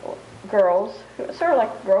of girls, sort of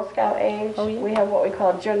like Girl Scout age. Oh, yeah. We have what we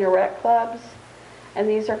call juniorette clubs, and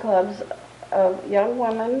these are clubs of young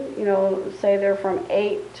women, you know, say they're from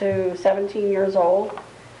 8 to 17 years old,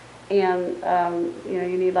 and, you know,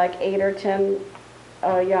 you need like 8 or 10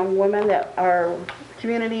 young women that are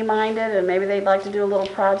community-minded, and maybe they'd like to do a little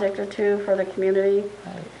project or two for the community.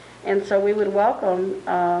 And so we would welcome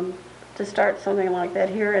to start something like that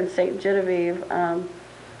here in St. Genevieve,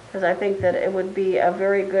 because I think that it would be a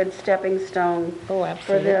very good stepping stone Oh, for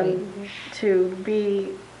absolutely. them to be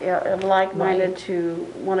like-minded, to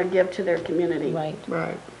want to give to their community. Right.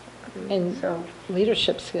 Right. And So,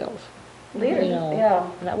 leadership skills. leaders, You know, yeah,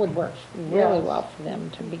 That would work really Yes. well for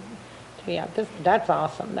them to be out. That's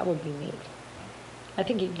awesome. That would be neat. I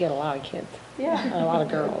think you could get a lot of kids, yeah. a lot of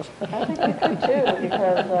girls. I think we could too,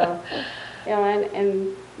 because, you know, and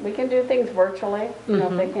we can do things virtually, you know,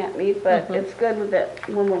 if they can't meet, but it's good with that,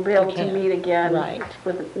 when we'll be able to can. meet again. Right.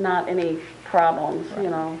 With not any problems, you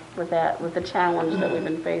know, with the challenge that we've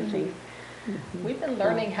been facing. We've been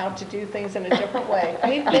learning how to do things in a different way.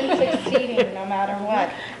 We've been succeeding no matter what.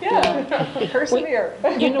 Yeah, persevere.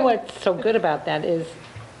 You know what's so good about that is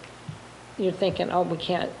you're thinking, oh, we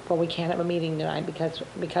can't have a meeting tonight because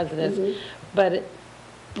of this. But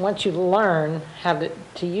once you learn how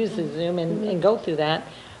to use the Zoom and go through that,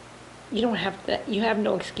 you don't have to, you have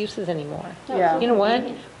no excuses anymore. Yeah. You know what?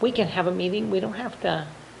 We can have a meeting, we don't have to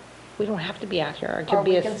be out here. It could Or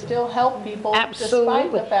be we a. can still help people despite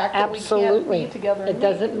Absolutely, the fact that we can't absolutely. be together. It and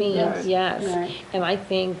doesn't meet. mean, Yes. yes. Right. And I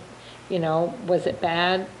think, was it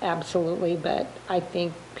bad? Absolutely, but I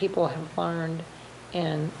think people have learned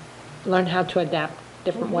how to adapt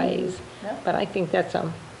different ways. Yeah. But I think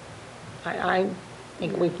I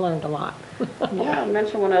think we've learned a lot. Yeah, I'll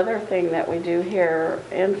mention one other thing that we do here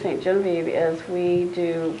in St. Genevieve is we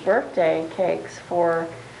do birthday cakes for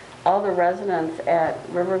all the residents at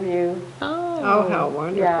Riverview. Oh, how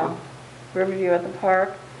wonderful. Yeah, Riverview at the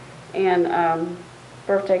park, and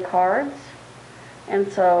birthday cards.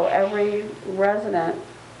 And so every resident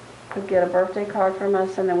could get a birthday card from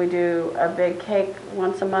us, and then we do a big cake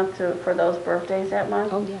once a month for those birthdays that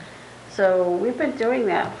month. Oh, yeah. So we've been doing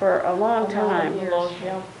that for a long time.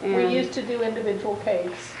 Yeah. We And- used to do individual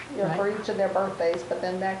cakes, for each of their birthdays, but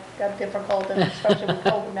then that got difficult, and especially with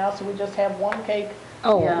COVID now, so we just have one cake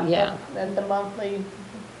Oh, Yeah. yeah. at the monthly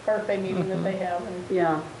birthday meeting that they have. And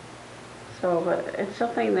Yeah. So, but it's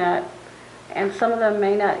something that, and some of them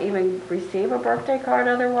may not even receive a birthday card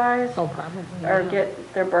otherwise, Oh, probably. or yeah.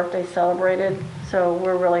 get their birthday celebrated. So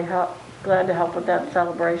we're really glad to help with that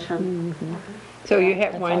celebration. So you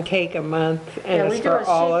have one cake a month, Yeah, and we it's do for a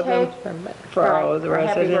all sheet of them? cake For all of the Happy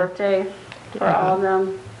residents? birthday for all of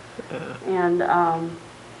them.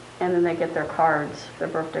 And then they get their cards, their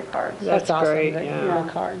birthday cards. That's That's awesome. great, the- yeah. The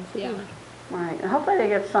cards, yeah. Right, and hopefully they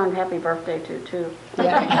get sung happy birthday to too.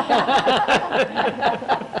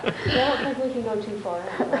 I don't think we can go too far.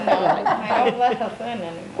 I don't let us in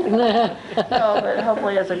anymore. No, but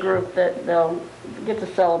hopefully as a group that they'll get to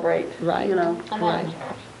celebrate, Right. Yeah.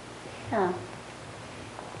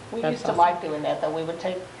 we That's used to awesome. like doing that, though. We would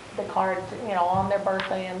take the cards, on their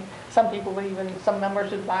birthday, and some people would even, some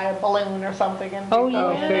members would buy a balloon or something and. Oh,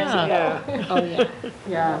 Oh, yeah. yeah. Oh, yeah.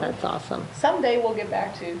 Yeah. That's awesome. Someday we'll get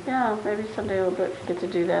back to. Yeah, maybe someday we'll get to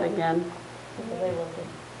do that again.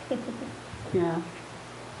 Yeah.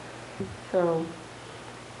 So,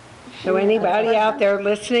 So anybody out there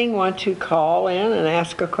listening want to call in and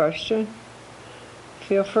ask a question?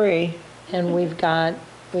 Feel free. And we've got,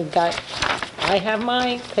 I have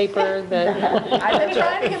my paper that, I've been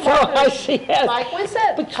trying to get so I Mark see, to, yes. like we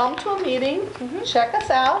said, come to a meeting, check us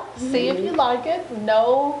out, see if you like it,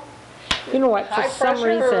 no. You know what, for High some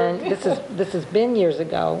pressure. reason, this has been years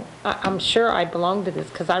ago, I'm sure I belong to this,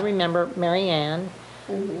 because I remember Mary Ann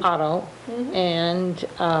Otto and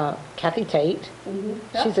Kathy Tate.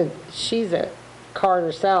 She's a card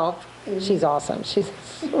herself. She's awesome. She's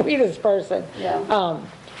the sweetest person. Yeah.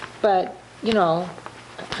 But,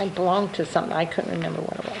 I belonged to something, I couldn't remember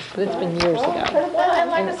what it was, but it's been years ago. Well, and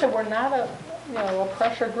like I said, we're not a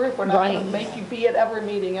pressure group. We're not going Right. to make you be at every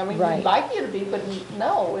meeting. I mean, Right. we'd like you to be, but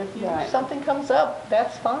no, if Right. something comes up,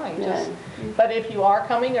 that's fine. Yeah. But if you are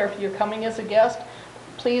coming, or if you're coming as a guest,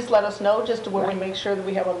 please let us know, just where we make sure that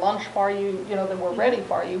we have a lunch for you, that we're ready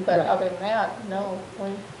for you. But Right. other than that, no.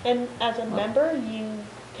 And as a member, you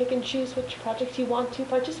pick and choose which projects you want to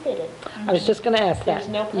participate in. I was just going to ask that. There's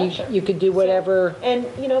no You- pressure. You could do whatever, And,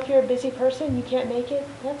 if you're a busy person, you can't make it,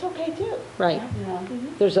 that's okay too. right. Yeah.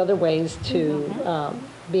 There's other ways to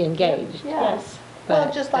be engaged. Yes. Well,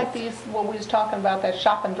 But- just like these, what we was talking about, that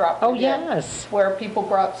shop and drop. Oh, we did, yes. Where people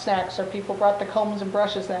brought snacks, or people brought the combs and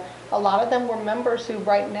brushes. And a lot of them were members who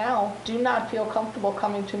right now do not feel comfortable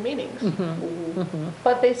coming to meetings.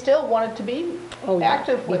 But they still wanted to be Oh, yeah,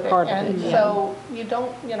 active be with it. part of And it, yeah. so you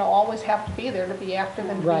don't, always have to be there to be active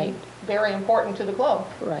and Right. be very important to the club.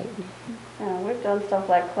 Right. Yeah, we've done stuff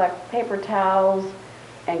like collect paper towels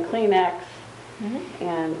and Kleenex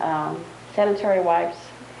and sanitary wipes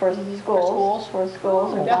for schools. For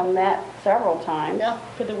schools, we've Yeah. done that several times. Yeah.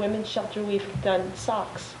 For the women's shelter, we've done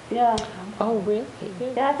socks. Yeah, Oh, really?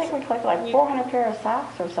 yeah, I think we collected like 400 pair of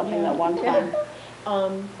socks or something at one time.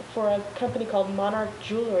 For a company called Monarch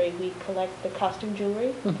Jewelry, we collect the costume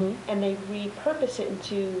jewelry, and they repurpose it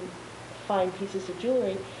into fine pieces of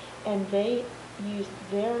jewelry, and they use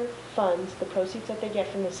their funds, the proceeds that they get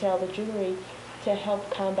from the sale of the jewelry, to help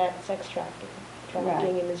combat sex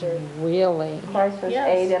trafficking in Missouri. Really? Crisis Yes.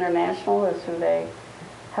 Aid International is who they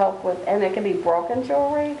help with, and it can be broken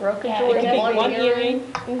jewelry. Broken Yeah, jewelry, it can be one one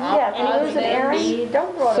earring. Yeah, if you lose an earring,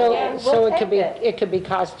 don't throw it So, away. so We'll it could take be, it could be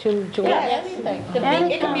costume jewelry? Yeah, anything.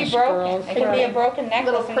 It can be Gosh, broken, girls. it can be a broken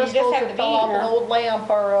Little necklace, and you just crystals have that to fell off be. an old lamp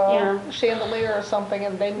or Yeah. a chandelier or something,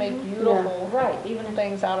 and they make beautiful Right, even if,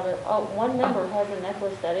 things out of it. one member has a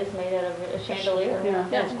necklace that is made out of a chandelier. Yeah.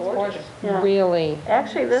 It's gorgeous. Yeah. Really?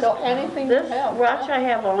 Actually, this, So anything you this have. watch I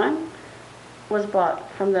have on was bought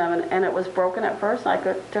from them, and it was broken at first. I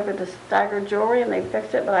took it to Steiger Jewelry, and they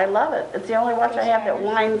fixed it, but I love it. It's the only watch I have that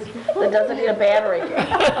winds, that doesn't need a battery.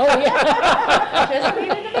 Just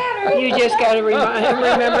needed a battery. You just got to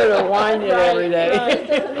remember to wind it every day. It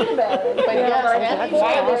doesn't need a battery. But yes, and That's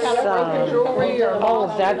kind of broken awesome. jewelry or Oh,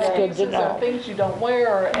 that's good to pieces know. of things you don't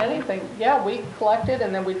wear or anything. Yeah, we collect it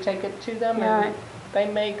and then we take it to them Right. and they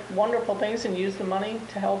make wonderful things and use the money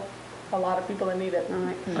to help a lot of people that need it. All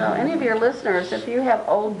right. So any of your listeners, if you have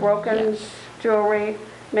old broken jewelry,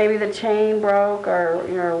 maybe the chain broke or,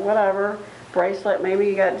 you know, whatever, bracelet, maybe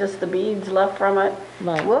you got just the beads left from it,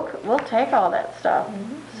 Right. we'll take all that stuff.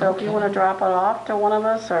 So if you want to drop it off to one of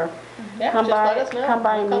us or Yeah, come just let by, us know. come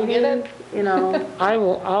by a Come get meeting, it. you know.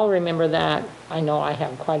 I'll remember that. I know I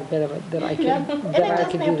have quite a bit of it that I Yeah, can, and that it I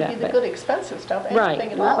doesn't can do have to be that. the but- good expensive stuff, Right,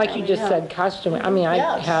 anything at all. like you just said, costume, I mean, I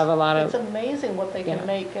Yes. have a lot It's of, amazing what they Yeah. can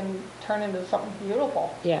make and turn into something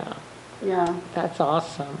beautiful. yeah, Yeah. that's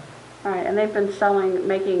awesome. All right, and they've been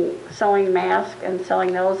sewing masks and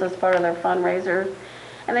selling those as part of their fundraiser.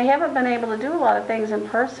 And they haven't been able to do a lot of things in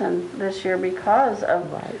person this year because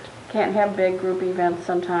of, Right. can't have big group events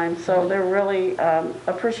sometimes. So they're really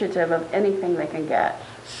appreciative of anything they can get.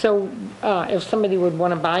 So, if somebody would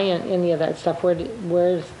want to buy any of that stuff, do they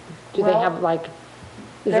Well, have like,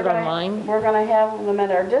 is They're it gonna- online? We're going to have them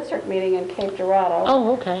at our district meeting in Cape Girardeau.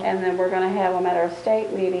 Oh, okay, And then we're going to have them at our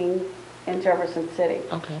state meeting in Jefferson City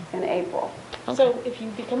okay. in April. So if you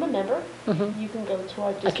become a member, you can go to our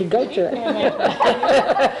I district could go meeting, to it. and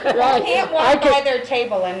then- Right. Can't I walk by could, their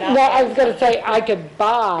table and not. no, I was gonna say I could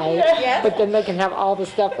buy, Yes. but then they can have all the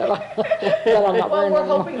stuff that I'm not Well, wearing we're anymore.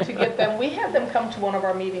 hoping to get them, we had them come to one of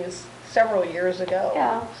our meetings several years ago.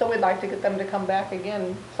 Yeah. So we'd like to get them to come back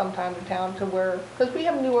again sometime to town to where, because we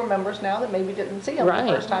have newer members now that maybe didn't see them the Right.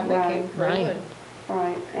 first time they Right. came through. Right. and-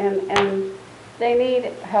 Right, and they need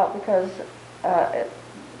help because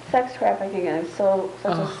sex trafficking is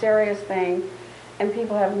such a serious thing, and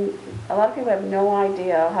a lot of people have no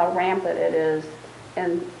idea how rampant it is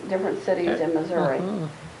in different cities in Missouri.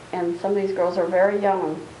 And some of these girls are very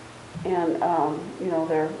young, and, you know,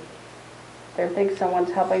 they think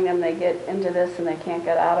someone's helping them, they get into this and they can't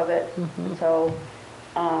get out of it. So,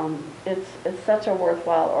 it's such a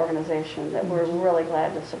worthwhile organization that we're really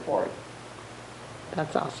glad to support.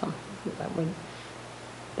 That's awesome.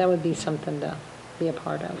 That would be something to be a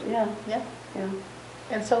part of. Yeah, Yeah, yeah.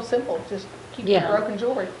 and so simple, just keep your Yeah. broken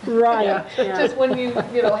jewelry. Right. Yeah. Just when you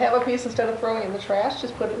have a piece, instead of throwing it in the trash,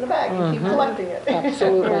 just put it in the bag and keep collecting it. Yeah,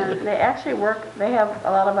 Absolutely. they actually they have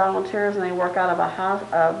a lot of volunteers, and they work out of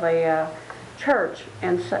a church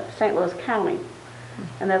in St. Louis County.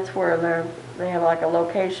 And that's where they have like a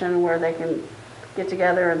location where they can get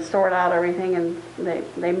together and sort out everything, and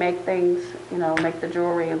they make things, you know, make the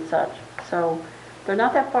jewelry and such. So they're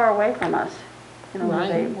not that far away from us, you know,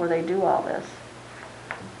 Right. where they do all this.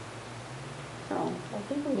 So,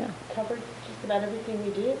 I think we Yeah. covered just about everything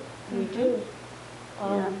we do.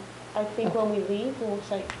 Yeah. I think when we leave, we'll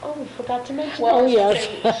say, oh, we forgot to mention Well, Oh, this.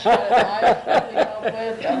 yes. we help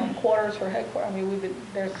with quarters for headquarters. I mean,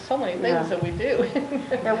 there's so many Yeah. things that we do.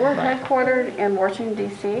 yeah, we're headquartered in Washington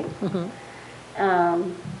DC.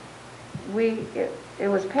 It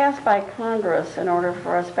was passed by Congress in order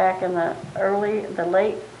for us back in the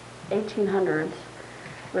late 1800s.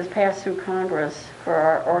 It was passed through Congress for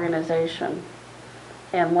our organization.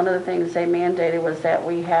 And one of the things they mandated was that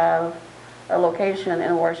we have a location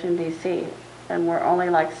in Washington DC. And we're only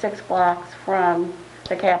like 6 blocks from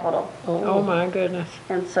the Capitol. Oh, my goodness.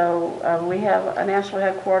 And so we have a national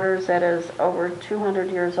headquarters that is over 200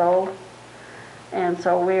 years old. And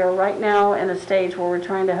so we are right now in a stage where we're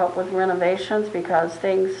trying to help with renovations because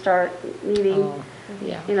things start needing, Oh,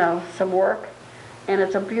 yeah. you know, some work. And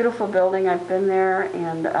it's a beautiful building. I've been there,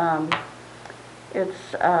 and it's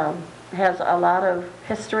has a lot of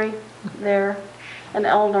history there. And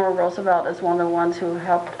Eleanor Roosevelt is one of the ones who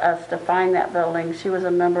helped us to find that building. She was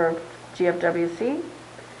a member of GFWC,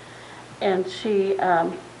 and she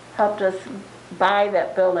helped us buy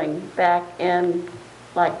that building back in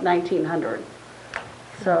like 1900.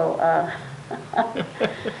 So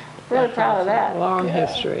really proud of that. Long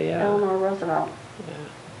history, yeah. Eleanor Roosevelt.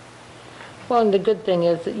 Well, and the good thing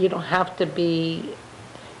is that you don't have to,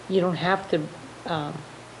 how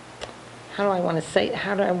do I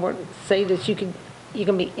say this? You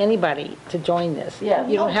can be anybody to join this. Yeah.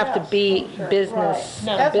 You don't Oh, have to yes. be Oh, sure. business,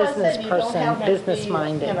 Right. a That's why I business said you don't person, have to be,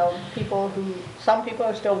 business-minded. people some people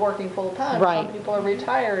are still working full-time. Right. Some people are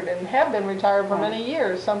retired and have been retired for many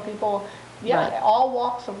years. Some people, Right. all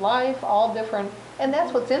walks of life, all different. And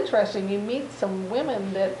that's what's interesting. You meet some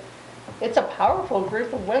women that, it's a powerful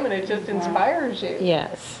group of women. It just inspires you.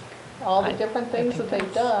 Yes. all the different things that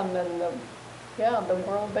they've done and the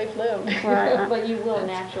world they've lived. Right. But you will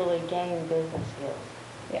naturally gain business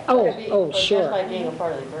skills. Oh, sure. Just by being a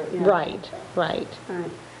part of the group. Right. Right.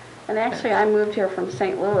 And actually, I moved here from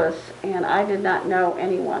St. Louis, and I did not know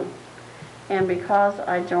anyone. And because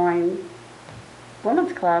I joined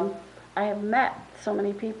Women's Club, I have met so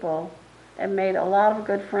many people and made a lot of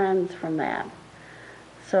good friends from that.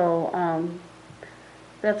 So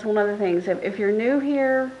that's one of the things. If you're new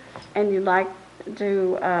here and you'd like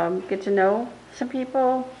to get to know some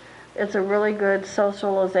people, it's a really good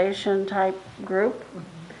socialization type group.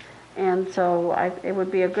 And so it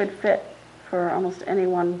would be a good fit for almost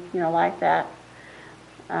anyone, like that.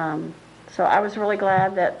 So I was really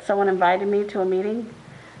glad that someone invited me to a meeting,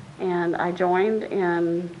 and I joined,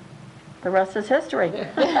 and the rest is history.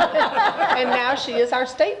 And now she is our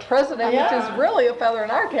state president, which is really a feather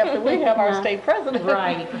in our cap that we have our state president.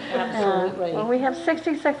 Right, absolutely. Well, we have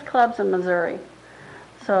 66 clubs in Missouri,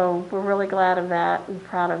 so we're really glad of that and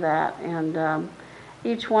proud of that. And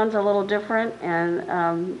each one's a little different,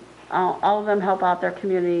 and all of them help out their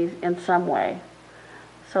communities in some way.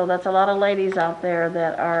 So that's a lot of ladies out there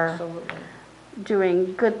that are Absolutely.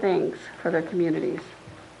 doing good things for their communities.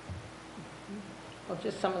 Well,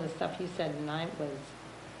 just some of the stuff you said tonight was,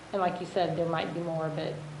 and like you said, there might be more,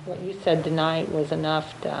 but what you said tonight was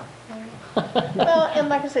enough to. Well, and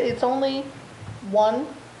like I said, it's only one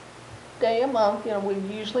day a month. We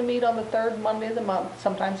usually meet on the third Monday of the month.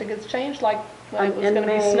 Sometimes it gets changed, like when it was In going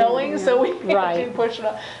to be May, snowing, so we Right. had to push it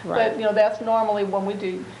up. Right. But, that's normally when we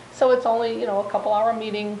do. So it's only, a couple-hour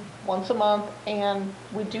meeting once a month, and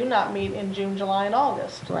we do not meet in June, July, and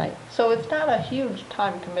August. Right. So it's not a huge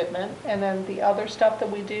time commitment. And then the other stuff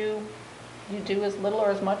that we do, you do as little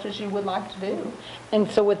or as much as you would like to do.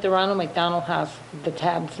 And so with the Ronald McDonald House, the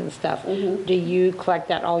tabs and stuff, do you collect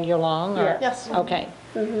that all year long? Or? Yes. Okay.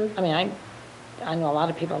 I mean, I know a lot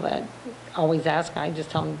of people that always ask, I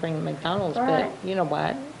just tell them to bring the McDonald's, Right. but you know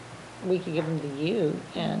what? We could give them to you,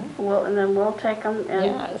 and And then we'll take them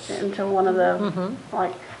Yes. into one of the,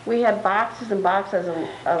 like, we had boxes and boxes of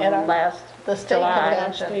At our- last The state July.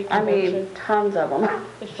 convention. I mean, tons of them.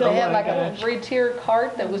 They had like a 3-tier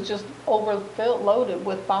cart that was just loaded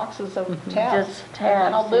with boxes of tabs. Just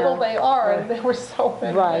tabs, How little yeah. they are, and there were so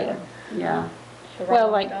many. right. Yeah. Well,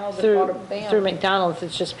 like McDonald's had brought a band. through McDonald's,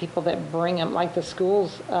 it's just people that bring them, like the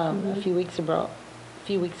schools, a few weeks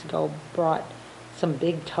ago brought some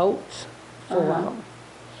big totes full of them.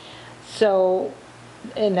 So,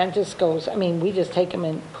 and that just goes, I mean, we just take them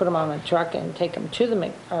and put them on a truck and take them to take them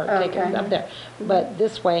Okay. up there. But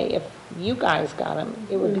this way, if you guys got them,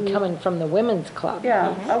 it would be coming from the women's club. Yeah,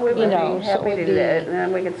 we You would know, be so happy it to would do that, be- and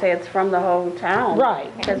then we could say it's from the whole town.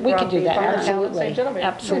 Right, Because we could brought do these that, on. St. absolutely, Genevieve.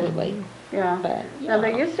 absolutely. Yeah. But, Now,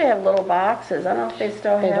 they used to have little boxes. I don't know if they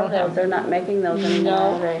still They have don't those. have- They're not making those anymore,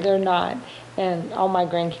 are No, they? they're not. And all my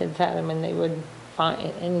grandkids had them, and they would find,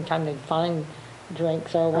 anytime they'd find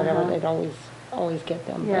drinks or whatever, they'd always get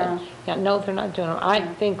them. But, Yeah. yeah, no, they're not doing them. I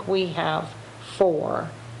think we have 4,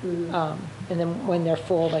 and then when they're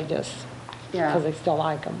full, they just, Yeah. because they still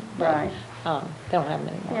like them. Right. They don't have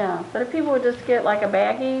them anymore. Yeah, but if people would just get like a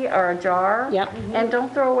baggie or a jar. Yep. And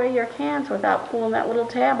don't throw away your cans without pulling that little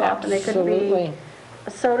tab off. And they could Absolutely.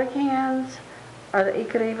 be soda cans, or it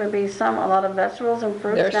could even be a lot of vegetables and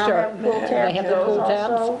fruits They're now sure- have pool tabs. They have the Those pool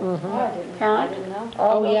tabs. also Oh, I count. didn't know.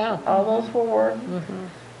 All Oh, those- yeah. All those forward.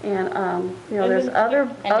 And, there's other now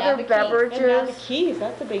the keys. And now the beverages. keys,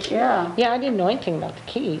 that's a big deal. Yeah. Yeah, I didn't know anything about the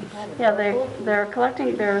keys. Yeah, they're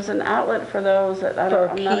collecting, there's an outlet for those that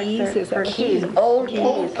I'm not keys? exact- Is that for keys, old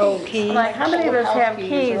keys. Old keys. Like, how many of us have keys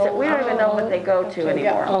keys or that we don't even know what they go to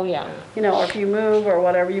anymore? Oh, yeah. Or if you move or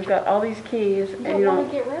whatever, you've got all these keys and You you don't don't, want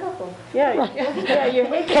to get rid of them. yeah, you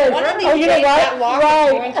hate to. One of these days, that lock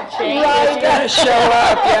is going to change. It's gonna show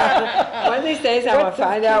up, yeah. One of these days, I'm gonna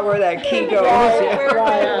find out where that key goes.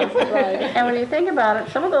 yeah. And when you think about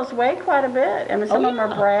it, some of those weigh quite a bit. I mean, some of them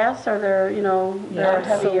are brass or they're, they're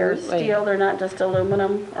heavier Absolutely. steel, they're not just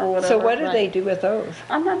aluminum or whatever. So what do they do with those?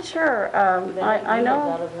 I'm not sure. They I make needles know,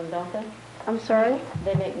 out of them, don't they? I'm sorry?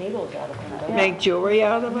 They make needles out of them, don't they? Make jewelry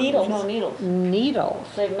out of them? No, needles. Needles.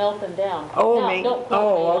 They melt them down. Oh, Now, make- don't quote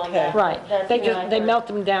oh, me on okay. that. Right. That's They what just, I they heard. melt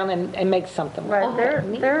them down and make something. Right,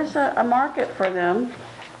 there's a market for them,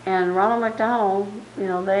 and Ronald McDonald,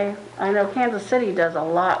 I know Kansas City does a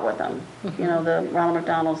lot with them, the Ronald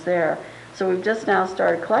McDonald's there. So we've just now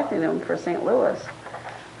started collecting them for St. Louis.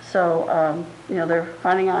 So, they're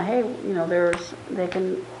finding out, hey, they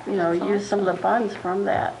can, use some of the funds from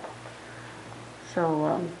that.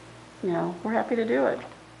 So, we're happy to do it.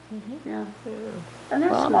 Yeah. And they're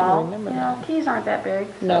Well, I small, remember that. keys aren't that big.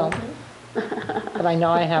 so- No. But I know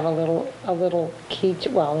I have a little key,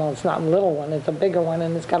 well, no, it's not a little one, it's a bigger one,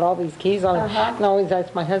 and it's got all these keys on it. And I always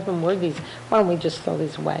ask my husband, where are these, why don't we just throw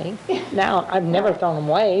these away? Now, I've never thrown them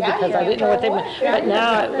away Now because you I didn't know what they throw meant. them away. But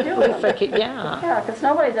now, Yeah, at least I could, yeah. Yeah, because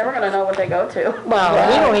nobody's ever going to know what they go to. Well,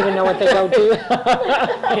 we don't even know what they go to.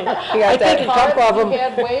 I think a couple of them. We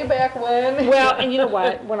had way back when. Well, and you know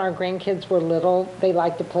what, when our grandkids were little, they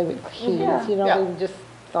liked to play with keys, Yeah. you know, Yeah. they just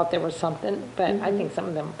thought there was something, but I think some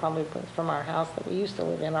of them probably was from our house that we used to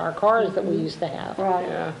live in, our cars that we used to have. Right.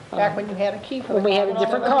 Yeah. Back when you had a key for the When we car had a and all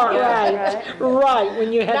different that. car, Yeah. right,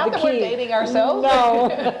 when you had Not the that we're key. dating ourselves. No,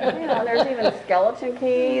 You know, there's even skeleton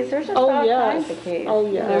keys, there's just oh, all yes, kinds of keys. oh,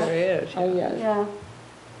 There yes, is. oh, yes, Yeah.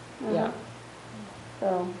 yeah,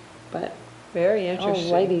 So, but, Very oh,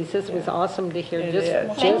 interesting. ladies, this was awesome to hear, It just, is.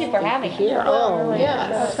 Well, thank you for just to having us. hear. Oh, Yeah, I was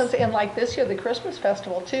yes. gonna say, and like this year, the Christmas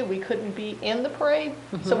festival too, we couldn't be in the parade,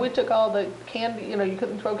 so we took all the candy, you know, you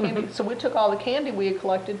couldn't throw candy, so we took all the candy we had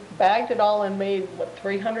collected, bagged it all and made, what,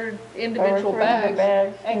 300 individual 300 bags,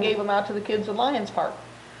 bags, and yeah. gave them out to the kids at Lions Park.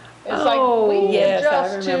 It's Oh, like, we yes, I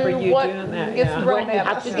adjust remember to you what doing that, gets yeah. thrown What you at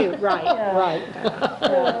have us. to do, right, Yeah.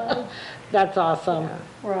 right. That's awesome.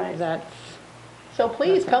 right. That's, So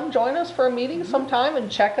please, come join us for a meeting sometime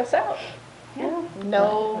and check us out. Yeah.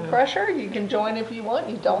 No pressure, you can join if you want,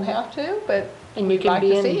 you don't have to, but and you we'd can like be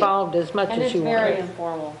to see you. involved as much And as it's you very want.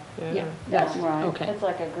 informal. Yeah, that's, Right. okay. It's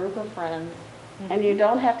like a group of friends. And you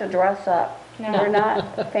don't have to dress up. No. They're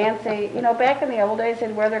not fancy. You know, back in the old days,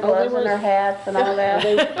 they'd wear their Oh, they gloves were- and their hats and all that.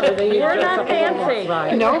 We're not fancy.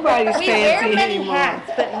 Right. Nobody's We wear fancy many anymore.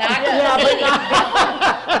 hats, but not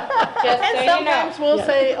just And so you know. sometimes we'll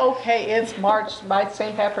say, okay, it's March, by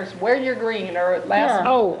St. Patrick's, wear your green, or last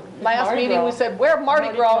Oh, last Mardi meeting, we Gras. said, wear Mardi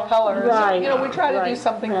Gras colors. Right. You know, we try to do Right.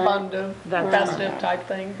 something Right. fun to, That's festive type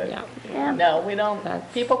thing, but Yeah. Yeah. no, we don't, That's-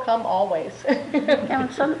 people come always. And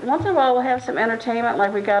once in a while, we'll have some entertainment,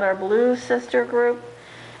 like we got our Blues Sister group.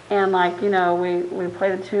 And like, you know, we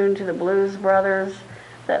play the tune to the Blues Brothers.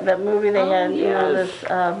 That movie, they had, you know, yes.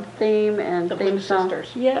 this theme and The theme Blue song.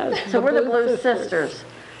 Sisters. yes. So we're the Blues Sisters.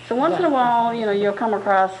 So once in a while, you know, you'll come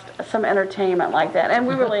across some entertainment like that, and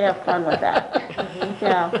we really have fun with that.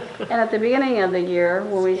 Yeah. And at the beginning of the year,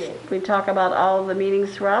 when we talk about all the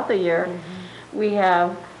meetings throughout the year, we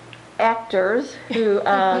have actors who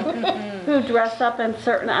who dress up in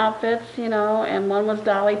certain outfits, you know, and one was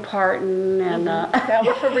Dolly Parton, and That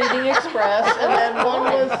was for Reading Express, and then one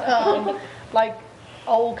was like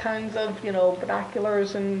all kinds of, you know,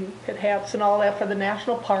 binoculars and pit hats and all that for the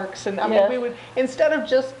national parks. And I mean, Yes. we would, instead of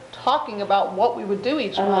just talking about what we would do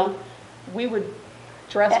each month, we would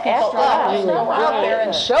dress people Extra up out. and go out there and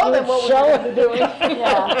Right. show them what we were doing.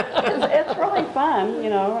 yeah, it's really fun, you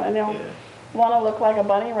know, and they'll want to look like a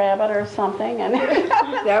bunny rabbit or something, and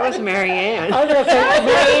That was Mary Ann. I was gonna say,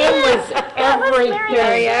 Marianne was everything.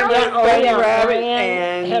 Mary Ann was Yeah, oh, Bunny yeah, Rabbit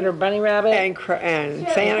Marianne had her bunny rabbit. and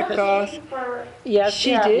Santa Claus. Yes, She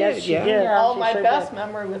yeah, did, yes, she yeah. did. Yeah. Oh, She my sure best did.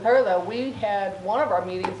 memory with her though, we had one of our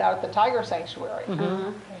meetings out at the Tiger Sanctuary.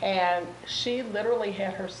 And she literally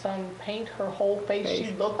had her son paint her whole face. She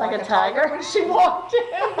looked Like like a a tiger tiger? when she walked in.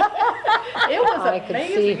 It was I could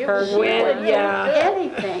amazing. see It her was doing really, it, really yeah. good.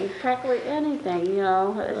 anything, practically anything, you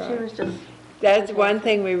know. She was just, That's one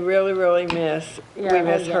thing we really, really miss. Yeah. We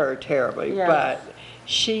miss her terribly, Yes. but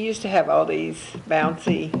she used to have all these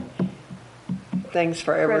bouncy things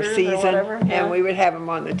for every Critters or season, whatever, yeah. and we would have them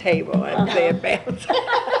on the table and they'd bounce.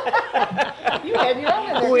 You had your own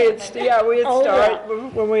in there. We'd, didn't you? yeah, we'd Oh,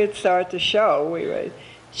 start, when we'd start the show,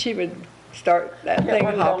 she would start that thing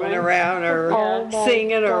one hopping going. around or Oh, my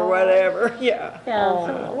singing or God. whatever, yeah. yeah,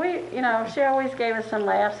 so we, you know, she always gave us some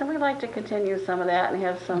laughs, and we like to continue some of that and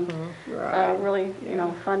have some Right. really, you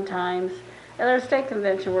know, fun times. At our state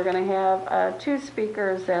convention, we're going to have 2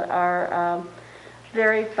 speakers that are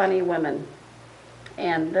very funny women.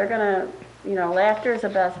 And they're going to, you know, laughter is the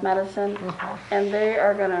best medicine, and they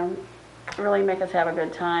are going to really make us have a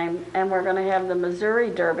good time. And we're going to have the Missouri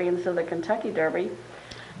Derby instead of the Kentucky Derby.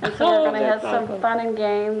 And so we're going to have that's some awesome. fun and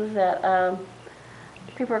games that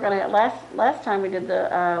people are going to, last time we did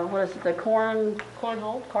the, what is it, the cornhole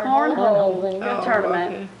Cornhole.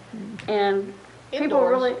 tournament. And people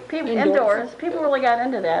Indoors. really, indoors, people really got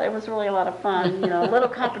into that. It was really a lot of fun, you know, a little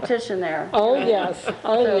competition there. Oh, yes,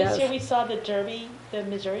 oh, This year yes. we saw the Derby, the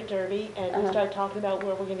Missouri Derby, and we started talking about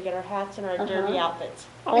where we're going to get our hats and our Derby outfits.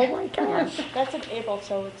 Oh, my gosh. That's in April,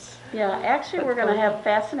 so it's Yeah, actually, we're gonna have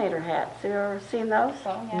fascinator hats. Have you ever seen those?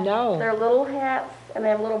 No. They're little hats, and they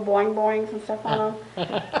have little boing boings and stuff on them.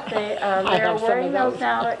 They, I they're have some wearing of those those.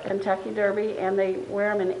 now at Kentucky Derby, and they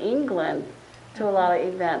wear them in England to a lot of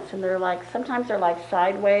events, and they're like, sometimes they're like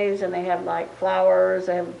sideways, and they have like flowers,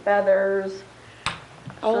 they have feathers.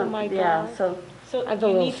 Oh, my God. Yeah, so, So I have a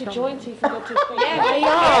you little need to stomach. join so you can go to space.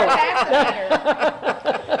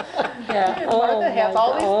 yeah. Martha has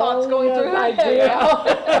all these thoughts going through her I head now.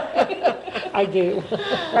 do. I do.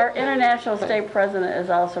 Our international state president is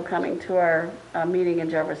also coming to our meeting in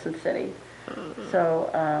Jefferson City.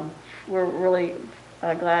 So we're really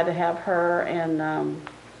glad to have her, and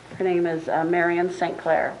her name is Marion St.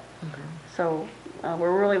 Clair. So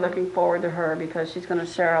we're really looking forward to her because she's going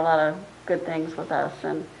to share a lot of good things with us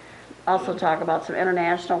and also talk about some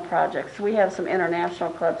international projects. We have some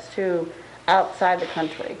international clubs too outside the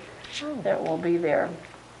country that will be there.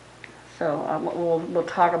 So we'll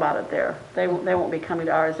talk about it there. They won't be coming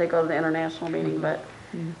to ours. They go to the international meeting, but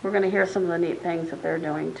we're going to hear some of the neat things that they're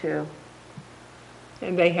doing too.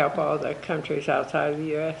 And they help all the countries outside of the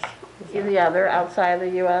U.S. Yeah, they're outside the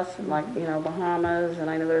U.S. and like, Bahamas, and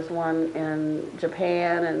I know there's one in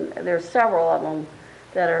Japan, and there's several of them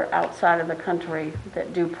that are outside of the country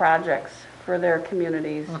that do projects for their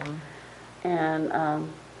communities. And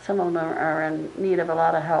some of them are in need of a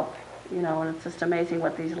lot of help, and it's just amazing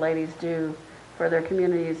what these ladies do for their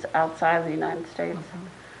communities outside of the United States.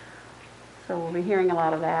 So we'll be hearing a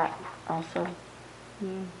lot of that also.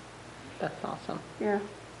 That's awesome. Yeah.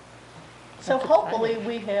 So hopefully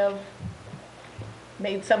we have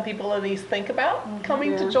made some people at least think about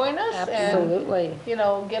coming to join us. Absolutely.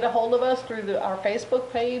 And, get a hold of us through our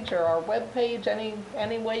Facebook page or our web page,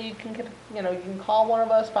 any way you can get, you can call one of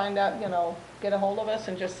us, find out, get a hold of us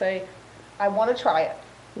and just say, I want to try it.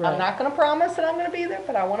 Right. I'm not going to promise that I'm going to be there,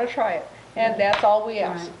 but I want to try it. And that's all we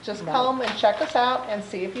ask. Just come and check us out and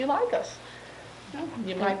see if you like us.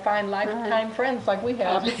 You might find lifetime friends like we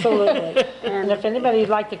have. Absolutely. And if anybody'd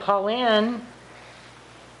like to call in,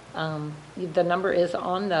 the number is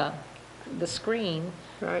on the screen.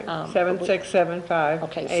 Right, Um, 7675,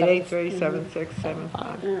 Okay,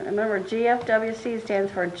 883-7675. Remember, GFWC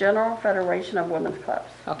stands for General Federation of Women's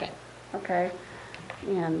Clubs. Okay. Okay?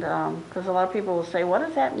 And, because a lot of people will say, what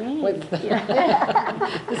does that mean? What's the-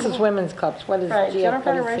 Yeah. This is women's clubs. What is Right, General GFWC?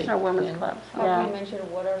 Federation of Women's Clubs, Have yeah. we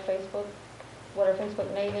mentioned what our Facebook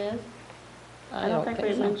name is? I don't think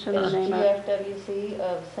we so. mentioned the It's name of it. GFWC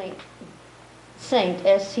of Saint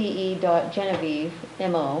STE dot Genevieve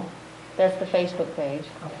MO. That's the Facebook page.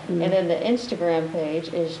 And then the Instagram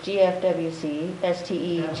page is GFWC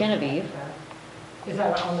STE Genevieve. Is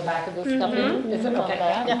that on the back of this stuff? Is it? It's on Okay. the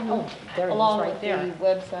back. Yeah. Oh, there it is, Along right with there. the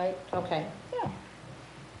website. Okay.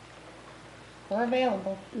 We're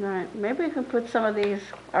available. Right, maybe we can put some of these,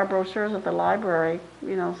 our brochures at the library,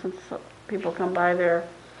 since people come by there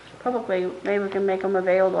publicly, maybe we can make them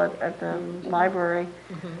available at the library.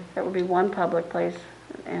 That would be one public place,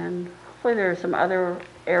 and hopefully there are some other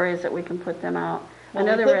areas that we can put them out. I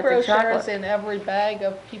know We they put were at the brochures chocolate. in every bag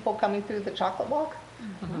of people coming through the chocolate walk.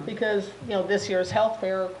 Because, this year's health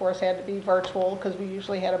fair, of course, had to be virtual because we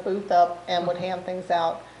usually had a booth up and would hand things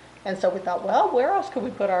out. And so we thought, well, where else could we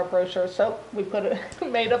put our brochures? So we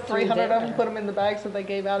made up 300 of them, put them in the bags that they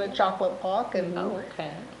gave out at Chocolate Walk. And Oh,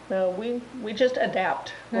 okay. we just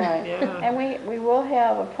adapt. Right, Yeah. and we will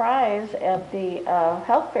have a prize at the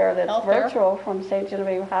health fair that's Health fair? virtual from St.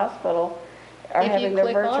 Genevieve Hospital. Are If you having their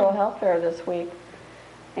click virtual on- health fair this week.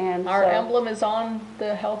 And Our so- emblem is on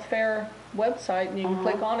the health fair website, and you can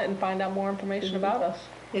click on it and find out more information about us.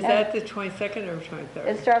 Is that the 22nd or 23rd?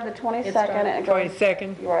 It started the 22nd and it goes,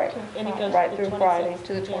 22nd? right, And it goes right to through the Friday.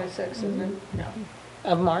 To the 26th, isn't it?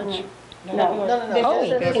 Of March? No, No, no, no. Oh,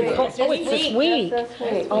 This is it's this oh, it's this week. This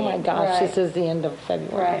week. Oh, my gosh, Right. this is the end of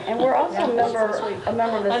February. Right, and we're also a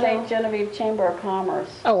member of the St. Genevieve Chamber of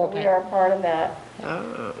Commerce. Oh, So we okay. are a part of that.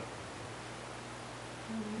 Oh,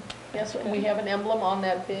 Yes, and we have an emblem on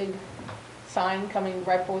that big sign coming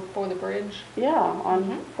right for the bridge. Yeah,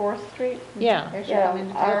 on 4th Street. Yeah. As you Yeah, come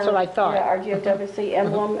into That's what I thought. Yeah, our GFWC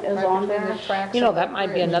emblem is right on between there. the tracks You know, of the that might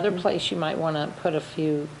be bridge. another place you might want to put a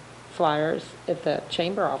few flyers at the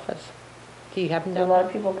chamber office. Do you happen Do to a lot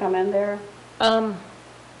of people come in there? Yeah.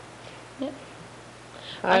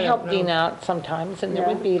 I don't help know. Dean out sometimes, and there Yeah.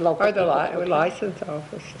 would be local. Or the people. license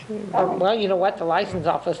office, too. Well, you know what, the license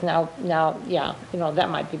office now, yeah, that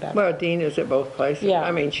might be better. Well, Dean is at both places. Yeah.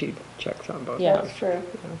 I mean, she checks on both. Yeah. That's true.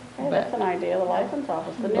 Hey, that's an idea, the license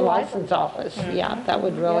office, the The new license office, yeah, that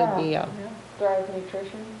would really be a, Thrive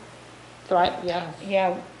Nutrition. right, yeah.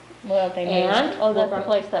 Yeah, well, they made And, Oh, that's the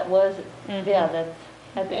place that was, yeah, that's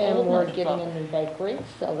at the and old we're Lunch getting Club. a new bakery,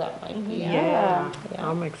 so that might be, Yeah. Yeah.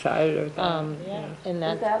 I'm excited about that. and Is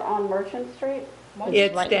that's, that on Merchant Street?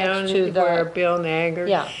 It's right down next to the- where Bill Nagger's.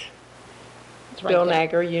 Yeah. it's right Bill there.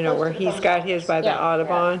 Nagger, where he's got his by the Yeah.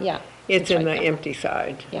 Audubon. Yeah, It's in the right there. empty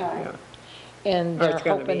side. Yeah. And Or they're it's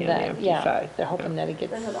gonna be hoping in the that, empty yeah, side. they're hoping that it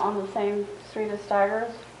gets, Is it on the same street as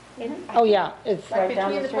Steigers? oh, yeah, it's, Like Right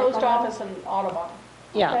down between the the street post from them? office and Audubon,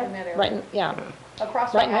 yeah, in that area. right, yeah,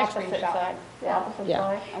 across Right from next ice to cream shop. The opposite Yeah.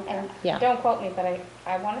 side? Okay. And Yeah. don't quote me, but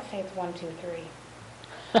I want to say it's 1, 2, 3.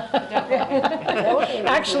 Don't quote me.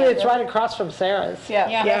 actually, it's right across from Sarah's. Yeah,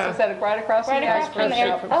 Yeah. that's what I said, right across from Right the ice across cream from there.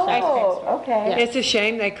 shop. From Ice cream Oh, store. okay. Yeah. It's a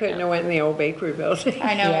shame they couldn't have went in the old bakery building.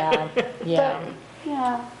 I know. Yeah, yeah,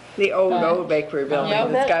 Yeah. The old bakery building Yeah.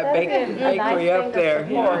 that's got That'd be a nice bakery thing up to there.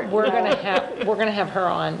 support. we're gonna have her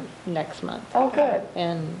on next month, Oh, good.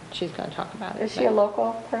 and she's gonna talk about it. Is she a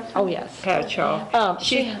local person? Oh, yes. Pat Shaw.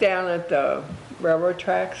 She's down at the railroad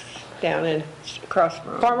tracks, down in, across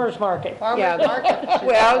from. Farmer's Market. Yeah, Farmer's market.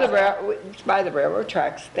 well, it's by the railroad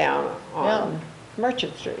tracks down on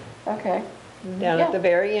Merchant Street. Okay. Down at the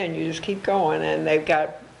very end, you just keep going, and they've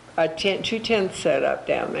got a tent, 2 tents set up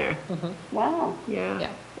down there. Wow. Yeah. Yeah.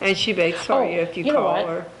 And she bakes for Oh, you if you know call what?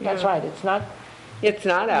 her. That's Yeah. right, it's not. It's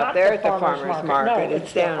not out not there at the farmer's No, market,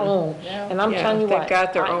 it's their down. own. And I'm Yeah, telling you what. they've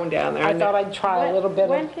got their I- own down there, I and thought I'd try a little bit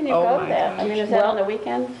When of, can you Oh go my to that? I mean, is that Well- on the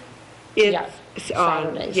weekends? It's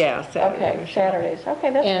on, Saturdays. yeah, Okay, Saturdays. Saturdays. Okay,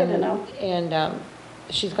 that's good to and, know. and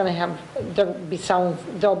she's gonna have, there'll be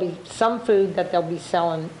some food that they'll be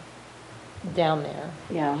selling down there.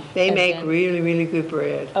 Yeah. They And make then- really, really good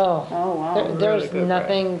bread. Oh. Oh, wow. There's Really good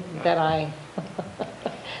nothing that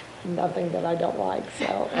nothing that I don't like,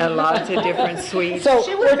 so. And lots of different sweets. So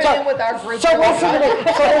She would've we're been in talk- with our group. So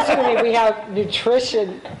listen to me, we have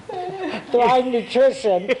nutrition, Thrive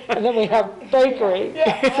Nutrition, and then we have bakery.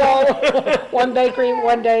 So, one bakery,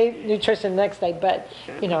 one day, nutrition next day, but,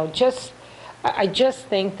 I just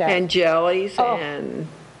think that. And jellies Oh. and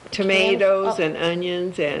tomatoes and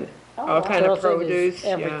onions and all kind of Girls, it is produce. Yeah.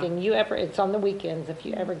 everything it's on the weekends if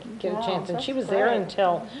you ever get a Wow, chance. And she that's was there great.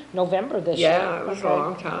 until November this year. Yeah, it was a Okay.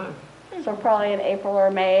 long time. So probably in April or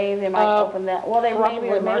May, they might open that. Well, they probably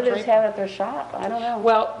maybe March, they just April. have it at their shop. I don't know.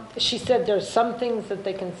 Well, she said there's some things that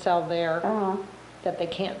they can sell there Uh-huh. that they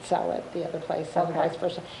can't sell at the other place, and Okay. vice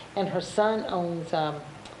versa. And her son owns a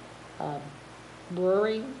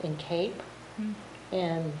brewery in Cape,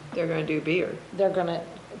 and They're gonna do beer. they're gonna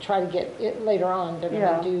try to get it later on. They're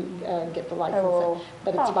Yeah. gonna get the Oh, license,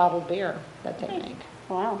 but it's huh. bottled beer that they make.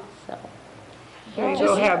 Wow. So. Maybe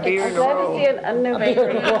they'll have beer I'm in a glad to row. see a new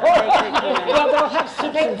bakery. Well, they'll have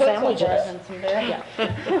soups and sandwiches. Yeah.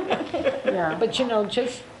 Yeah. But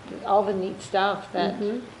just all the neat stuff that,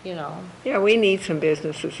 Yeah, we need some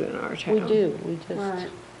businesses in our town. we do. We just. Right.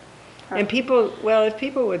 And people, well, if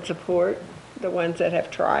people would support the ones that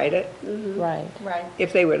have tried it, Right. Right.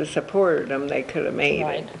 if they would have supported them, they could have made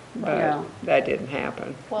Right. it. Yeah. But that didn't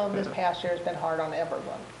happen. Well, this past year's been hard on everyone,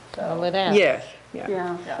 Well, so. it has. Yes, yeah.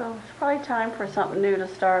 Yeah, Yeah. so it's probably time for something new to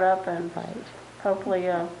start up and Right. hopefully,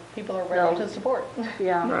 People are ready No. to support.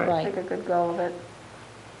 yeah, Right. make a good go of it.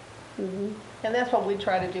 And that's what we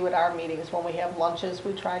try to do at our meetings, when we have lunches,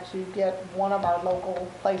 we try to get one of our local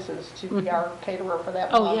places to be our caterer for that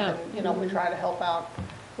Oh, month. yeah. And, we try to help out,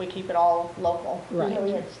 we keep it all local. Right.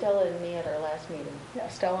 We had Stella and me at our last meeting. Yeah,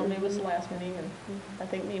 Stella and me was the last meeting, and I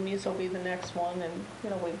think Mimi's will be the next one, and,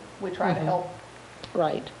 we try to help.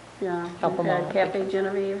 Right. Yeah. Help 'em we've all. had Cafe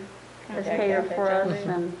Genevieve has Yeah, catered Cafe for us Genevieve.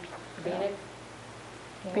 and Beanick?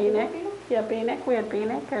 Beanick, yeah, Beanick, we had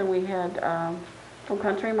Beanick and we had, from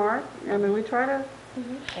Country Mart. I mean, we try to,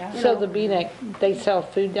 So the Beanick, they sell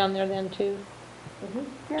food down there then too?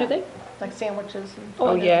 yeah. Do they? Like sandwiches and.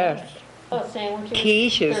 Oh, yes. Oh, sandwiches.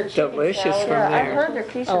 Quiche Their is chicken delicious salad. from Yeah, I there. heard their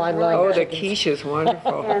quiche is Oh, I really love Oh, good. the quiche is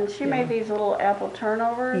wonderful. And she made these little apple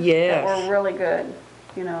turnovers that Yes. were really good,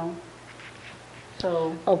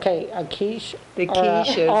 So, Okay, a quiche. The or a-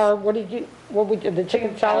 quiche is- Or what we did, the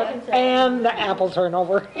chicken salad Chicken salad. and the apple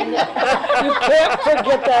turnover. You can't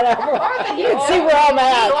forget that apple. You can see where I'm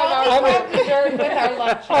at. Always have dessert with our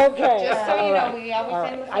lunch. Okay. Just so you know, all we right, always all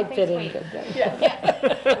end with right. I something fit in sweet. good then.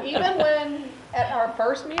 Yeah. Even when, at our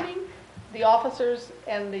first meeting, the officers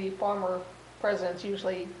and the former presidents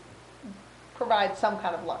usually provide some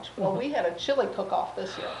kind of lunch. Well, we had a chili cook-off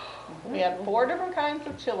this year. We had 4 different kinds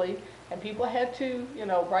of chili, and people had to,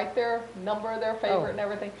 write their number, their favorite and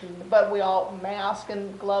everything. But we all mask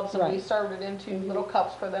and gloves, and we Right. served it into little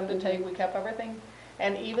cups for them to take. We kept everything.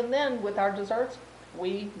 And even then, with our desserts,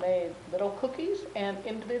 we made little cookies and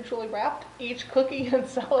individually wrapped each cookie in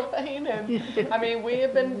cellophane. And, I mean, we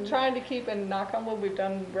have been trying to keep, and knock on wood, we've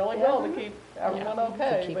done really well to keep everyone To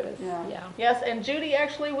okay. keep But us, Yeah. yeah. yes, and Judy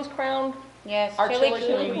actually was crowned Yes, our chili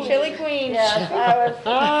chili queen. Chili queen. Yes, I was,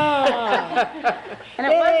 Ah, and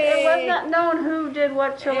it was not known who did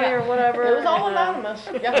what chili or whatever. It was all and, anonymous.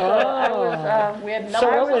 I Yeah. was, We had so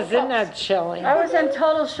what numbers was in that chili? I was in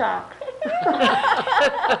total shock.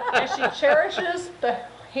 and she cherishes the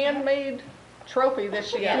handmade trophy that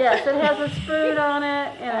she got. Yes, it has a spoon on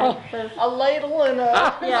it, and it says, A ladle and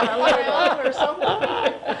a yeah, a ladle. or something.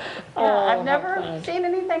 I've never seen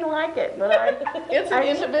anything like it, but It's an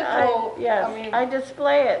individual. Yes, I mean, I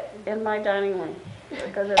display it in my dining room,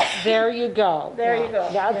 because it's, There you go. there you go,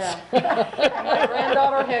 That's, yeah. my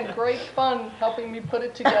granddaughter had great fun helping me put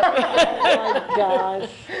it together. oh my gosh,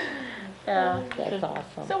 Yeah. that's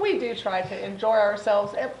awesome. So we do try to enjoy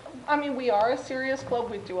ourselves. And, I mean, we are a serious club.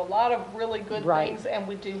 We do a lot of really good Right. things, and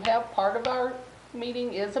we do have part of our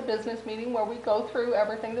meeting is a business meeting where we go through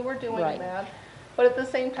everything that we're doing Right. in that. But at the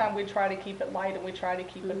same time, we try to keep it light and we try to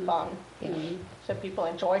keep it fun, Yeah. so people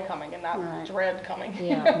enjoy coming and not Right. dread coming.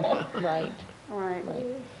 Yeah, right, Right. right.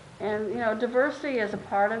 And, diversity is a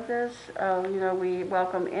part of this. We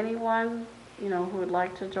welcome anyone, who would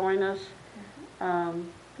like to join us.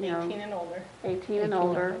 18 and older. 18 and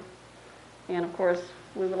older. And of course,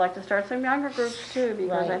 we would like to start some younger groups too,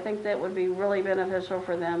 because I Right. think that would be really beneficial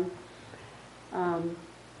for them.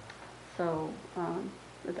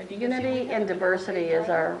 But you can see we Unity have and diversity is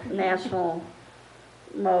our national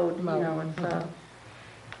mode, Mode,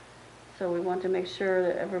 so we want to make sure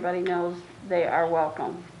that everybody knows they are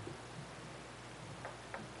welcome.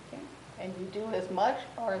 And you do as much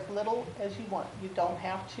or as little as you want. You don't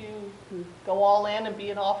have to go all in and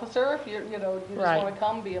be an officer. If you just Right. want to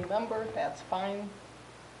come, be a member, that's fine.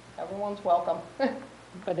 Everyone's welcome.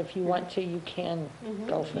 But if you want to, you can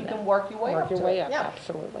go for You that. can work your way up Work your to way it. up, Yeah,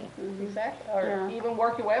 absolutely. exactly. Or Yeah. even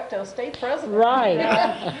work your way up to a state president. Right.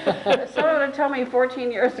 If someone would have told me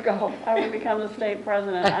 14 years ago I would become the state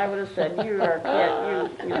president, I would have said, you are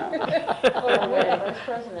kid, Well, we were vice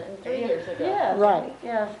president 3 years ago. Yes. Right.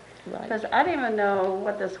 Yes. Right. Because I didn't even know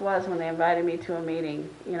what this was when they invited me to a meeting.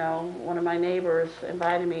 One of my neighbors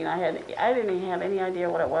invited me, and I didn't even have any idea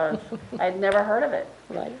what it was. I'd never heard of it.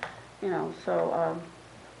 Right. So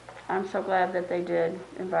I'm so glad that they did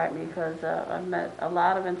invite me, because I've met a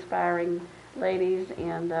lot of inspiring ladies,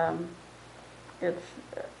 and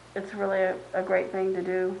it's really a great thing to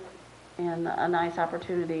do, and a nice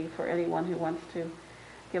opportunity for anyone who wants to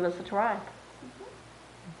give us a try.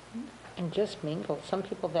 And just mingle. Some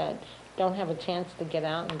people that don't have a chance to get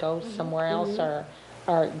out and go somewhere else or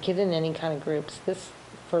get in any kind of groups,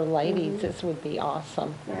 for ladies, this would be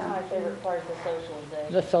awesome. That's my favorite part of the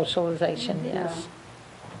socialization. The socialization, yes.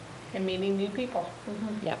 And meeting new people.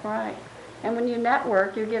 Yep. Right. And when you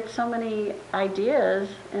network, you get so many ideas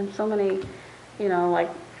and so many, like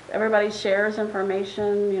everybody shares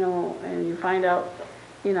information, and you find out,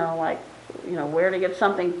 where to get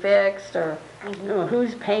something fixed, or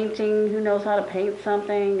who's painting, who knows how to paint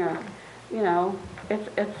something, or,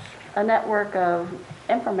 it's a network of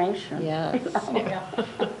information. Yes. Yeah.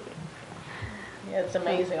 Yeah, it's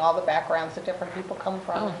amazing, all the backgrounds that different people come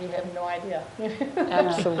from. You have no idea.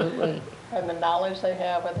 Absolutely. And the knowledge they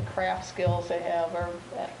have, or the craft skills they have, or,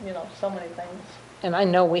 so many things. And I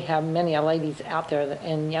know we have many ladies out there,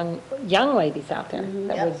 and young ladies out there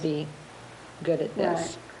that Yes. would be good at this.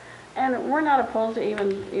 Right. And we're not opposed to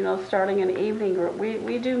even, starting an evening group.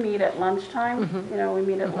 We do meet at lunchtime, we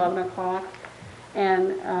meet at 11 o'clock.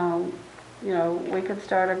 And, we could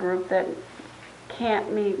start a group that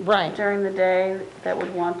can't meet Right. during the day, that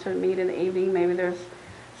would want to meet in the evening. Maybe there's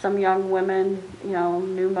some young women,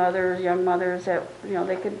 new mothers, young mothers that,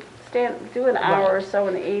 they could do an hour or so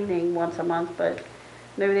in the evening once a month, but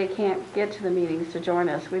maybe they can't get to the meetings to join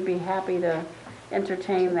us. We'd be happy to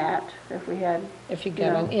entertain that if we had. If you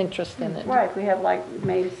get an interest in it. Right, we have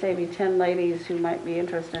maybe 10 ladies who might be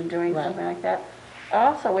interested in doing Right. something like that.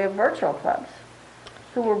 Also, we have virtual clubs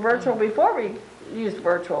who were virtual before we used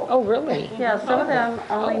virtual. Oh, really? Yeah, some of them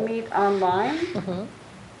only meet online,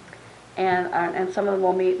 and some of them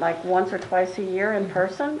will meet once or twice a year in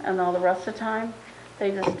person, and all the rest of the time,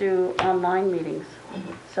 they just do online meetings.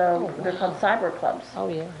 So they're called cyber clubs. Oh,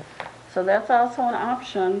 yeah. So that's also an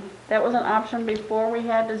option. That was an option before we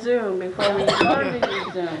had to Zoom, before we started to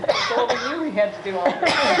use Zoom. So we knew we had to do all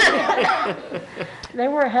this. They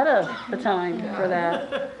were ahead of the time for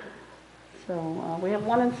that. So we have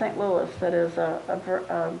one in St. Louis that is a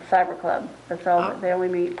cyber club. That's all. They only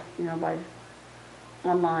meet, by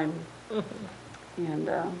online. And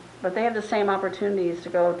but they have the same opportunities to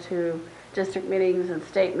go to district meetings and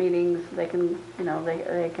state meetings. They can,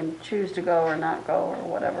 they can choose to go or not go or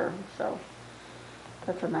whatever. So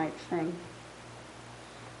that's a nice thing.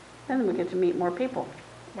 and we get to meet more people.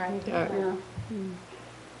 Right. Yeah.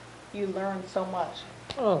 You learn so much.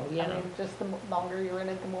 Oh, I yeah. mean, just the longer you're in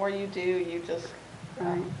it, the more you do, you just,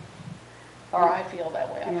 Right. or I feel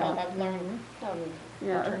that way. I feel Yeah. like I've learned a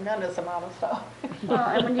Yeah. tremendous amount of stuff. Well,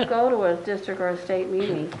 and when you go to a district or a state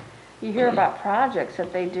meeting, you hear about projects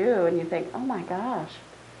that they do, and you think, oh my gosh,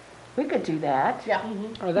 we could do that. Yeah.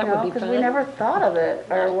 Oh, that would be Because we fun. never thought of it,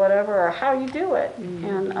 or whatever, or how you do it.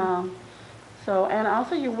 And so, and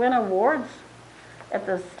also you win awards at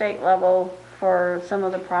the state level for some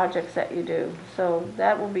of the projects that you do. So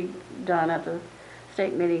that will be done at the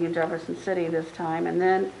state meeting in Jefferson City this time. And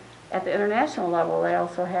then at the international level, they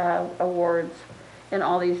also have awards in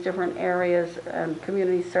all these different areas,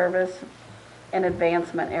 community service and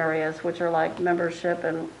advancement areas, which are like membership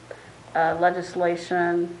and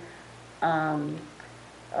legislation.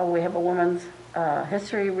 We have a Women's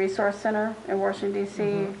History Resource Center in Washington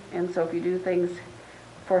DC, and so if you do things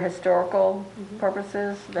for historical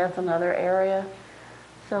purposes, that's another area.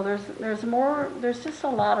 So there's just a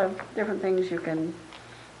lot of different things you can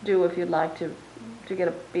do if you'd like to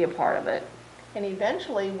be a part of it. And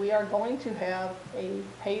eventually, we are going to have a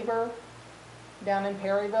paver down in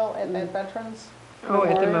Perryville at Veterans. Oh,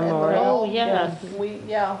 at the memorial. Oh, yes. We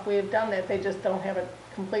have done that, they just don't have it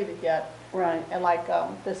completed yet. Right. And like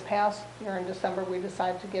this past year in December, we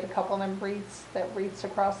decided to get a couple of them wreaths that wreaths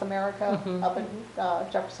across America up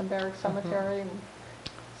at Jefferson Barracks Cemetery. And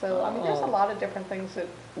so, I mean, there's a lot of different things that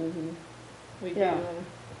we do. Yeah.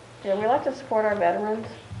 Yeah, we like to support our veterans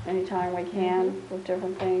anytime we can with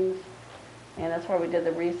different things. And that's why we did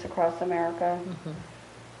the wreaths across America.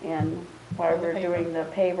 And why we're doing the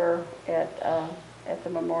paver at the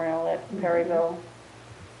memorial at Perryville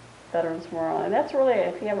Veterans Memorial. And that's really,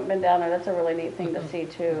 if you haven't been down there, that's a really neat thing to see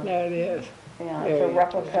too. Yeah, it is. Yeah, it's a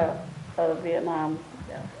replica of the Vietnam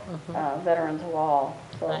Veterans Wall.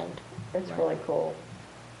 So Right. it's really cool.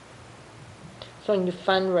 So you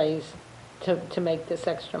fundraise to make this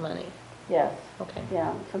extra money? Yes. Okay.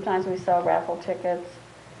 Yeah, sometimes we sell raffle tickets.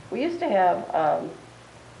 We used to have,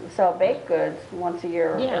 sell baked goods once a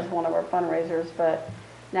year Yeah. as one of our fundraisers, but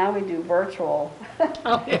now we do virtual.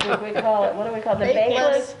 Oh, We call it, what do we call it? The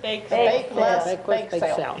Bakeless. bakeless? Bake Bakeless Bake bake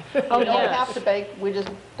sale. sale. We Oh, don't have yes. to bake, we just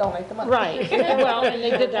donate the money. Right. Well, and they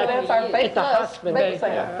did that That's our at the bakeless hospital. bake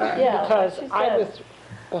sale. Yeah, Because she I said- was,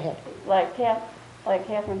 go ahead. Like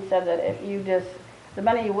Catherine said, that if you just, the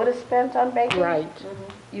money you would have spent on baking. Right.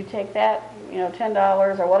 You take that,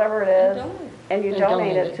 $10 or whatever it is, and you And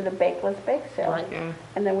donate donate it it. to the Bakeless Bake Sale. Right. Yeah.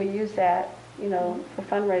 And then we use that, for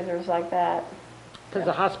fundraisers like that. Because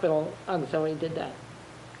the hospital auxiliary did that,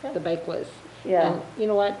 the bakeless. Yeah. And you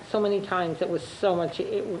know what, so many times it was so much,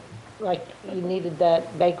 like you needed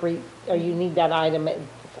that bakery, or you need that item, it's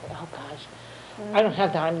like, oh gosh, I don't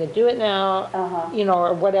have time to do it now,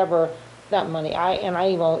 or whatever, that money. I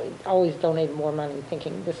even always donated more money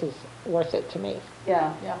thinking this is worth it to me,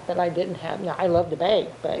 Yeah, that I didn't have. Now, I love to bake,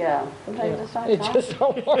 but yeah. you Sometimes know, it's not it time. just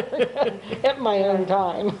don't work at my own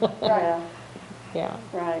time. Yeah, Yeah.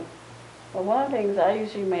 right. Well, one of the things I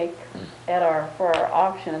usually make for our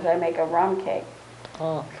auction is I make a rum cake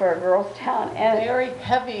Oh. for a girls' town. And Very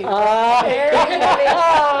heavy. very heavy.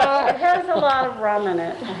 It has a lot of rum in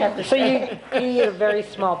it, I have to So say. you eat a very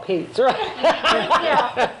small piece, right?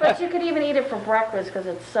 Yeah, but you could even eat it for breakfast because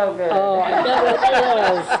it's so good. Oh, I bet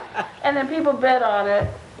it is. And then people bid on it,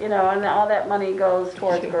 and all that money goes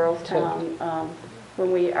towards Girls Town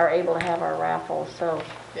when we are able to have our raffle. So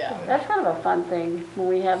Yeah. that's kind of a fun thing when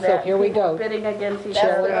we have So that. here we people go. bidding against each That's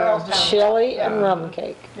the other. girls' town. Chili and rum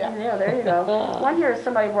cake. Yeah, there you go. One year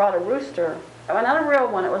somebody brought a rooster, well, not a real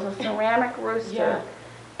one, it was a ceramic rooster.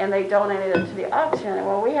 And they donated it to the auction. And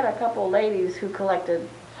well, we had a couple ladies who collected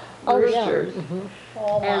Oh, yeah. roosters.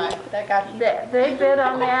 Oh my, And that got. They bid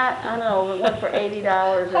on that, I don't know, it went for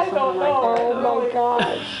 $80 or something like that. Oh, my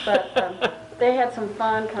gosh. But they had some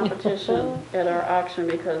fun competition at our auction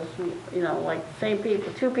because, like same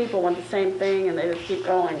people, two people want the same thing and they just keep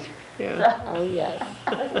going. Yeah. Oh, yes.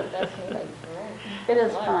 It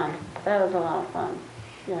is fun. That was a lot of fun.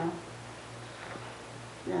 Yeah.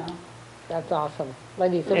 Yeah. That's awesome.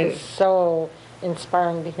 Ladies, it It was so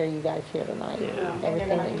inspiring to hear you guys here tonight. Yeah. And you're Everything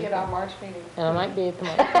going that to you be at our March meeting. And I might be at the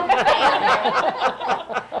moment.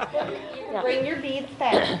 Bring your beads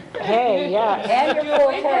back. Hey, yes. And your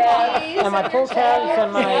full tab. And my pull tabs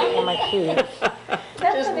and my keys.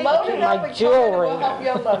 Just load it My up and jewelry. we'll help you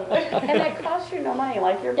unload it. And it costs you no money,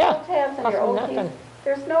 like your Yeah, pull tabs and costs your me old keys. nothing.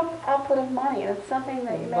 There's no output of money. It's something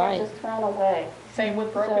that you may Right. have just thrown away. Same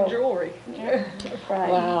with broken So- jewelry. Right.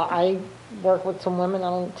 Well, I work with some women, I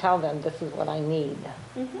don't tell them this is what I need.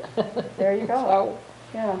 There you go. So,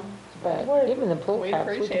 Yeah. but even the pull We tabs,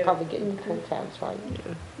 we appreciate could it. probably get pull tabs, right?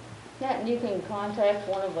 Yeah, and you can contact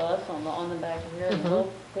one of us on the back of here, and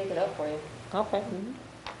we'll pick it up for you. Okay.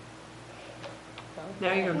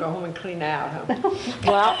 Now you're gonna go home and clean out, huh?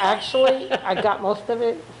 Well, actually, I got most of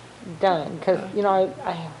it done, because, you know,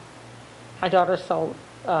 my daughter sold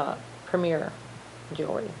Premier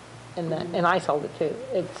jewelry, and I sold it too.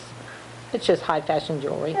 It's just high fashion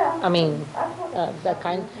jewelry. I mean, that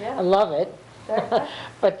kind, I love it.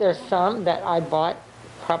 But there's some that I bought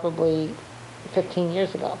probably 15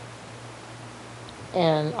 years ago.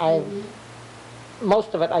 And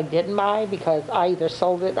most of it I didn't buy because I either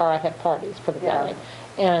sold it or I had parties for the family.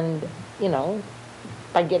 And, you know,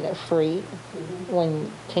 by getting it free, when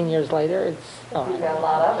 10 years later, it's, You got a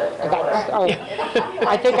lot of it.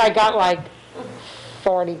 I think I got like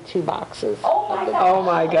 42 boxes. Oh,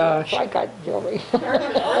 my gosh. So I got jewelry.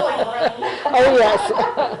 Oh,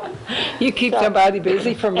 yes. You keep somebody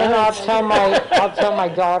busy for And I'll months. tell my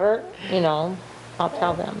daughter, you know, I'll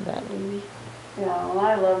tell them that. You know, and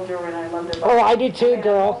I love jewelry, and I love to buy. Oh, I do too, I mean,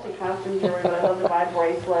 girl. mostly costume jewelry, but I love to buy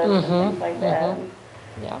bracelets and things like that.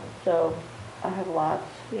 Yeah. So, I have lots.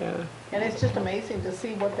 Yeah. And it's just amazing to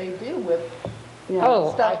see what they do with Yeah.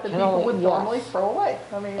 Oh, stuff I that can people only- would normally yes. throw away.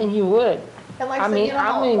 I mean, And you would. and like I I said, mean, you know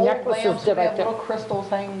how how many old necklaces lamps, did we I have do? little crystals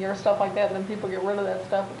hanging here, stuff like that, and then people get rid of that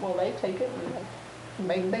stuff, well, they take it and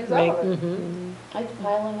make things out of it. It's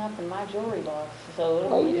piling up in my jewelry box, so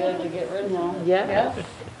it'll be good to get rid of some. Yeah.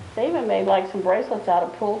 They even made like some bracelets out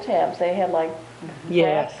of pull tabs. They had like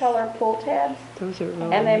Yes. brass colored pull tabs. Those are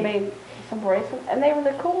really And they neat. made some bracelets, and they were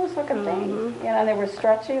the coolest looking thing. You know, and they were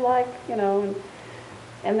stretchy like, you know,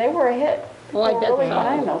 and they were a hit. People Oh, I were bet really so.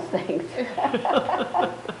 buying those things.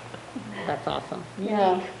 That's awesome.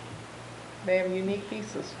 Yeah. They have unique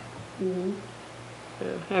pieces.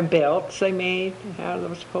 And belts they made out of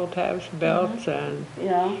those pull tabs, belts, and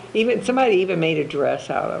Yeah. somebody even made a dress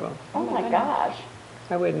out of them. Oh my gosh.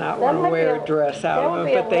 I would not That want to might be wear a- a dress out that of would them,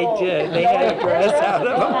 be a but they little- did. They had a dress out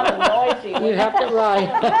of them. Kind of noisy. You'd have to, right.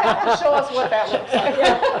 Show us what that looks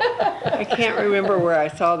like. I can't remember where I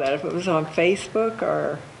saw that, if it was on Facebook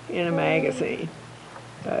or in a magazine.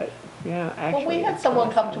 But, yeah, actually. Well, we had it's someone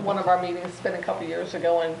awesome. come to one of our meetings, it's been a couple years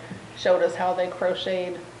ago, and showed us how they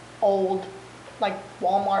crocheted old, like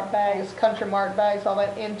Walmart bags, Country Mart bags, all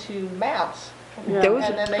that into mats. Those,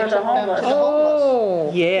 And then they For took the them to homeless. the homeless. Oh.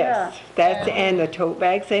 yes, that's, and the tote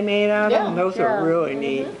bags they made out of them, Yeah. those Yeah. are really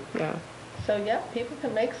neat, yeah. So, yeah, people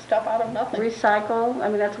can make stuff out of nothing. Recycle, I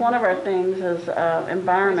mean, that's one of our things is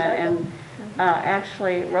environment, and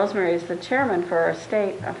actually Rosemary is the chairman for our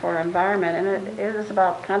state for environment, and it is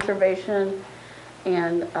about conservation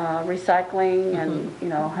and recycling and, you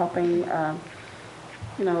know, helping,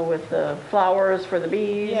 you know, with the flowers for the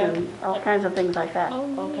bees Yeah. and all kinds of things like that. All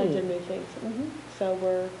kinds of new things. So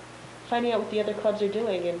we're finding out what the other clubs are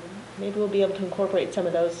doing, and maybe we'll be able to incorporate some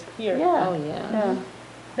of those here. Yeah. Oh, yeah. Yeah.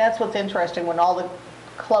 That's what's interesting, when all the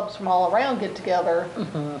clubs from all around get together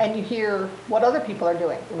and you hear what other people are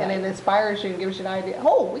doing. And it inspires you and gives you an idea,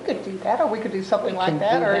 oh, we could do that, or we could do something like can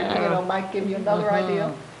that, do or, that. you know, might give you another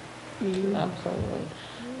idea. Absolutely.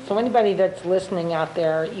 So anybody that's listening out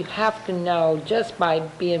there, you have to know, just by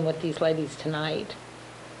being with these ladies tonight,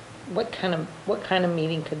 what kind of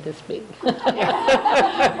meeting could this be? What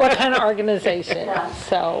kind of organization?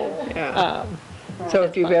 So, Yeah. So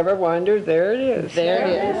if you've ever wondered, there it is. there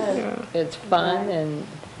it is. It's fun,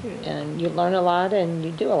 and you learn a lot, and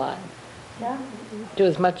you do a lot. Yeah. Do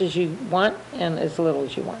as much as you want and as little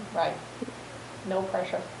as you want. Right. No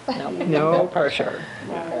pressure. No pressure.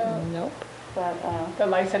 Nope. But, But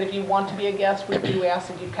like I said, if you want to be a guest, we do ask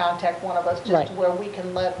that you contact one of us, just Right. to where we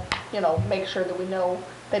can make sure that we know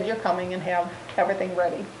that you're coming and have everything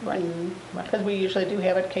ready. Right. Because we usually do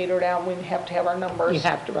have it catered out, we have to have our numbers. You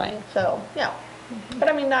have to, right? So, yeah. But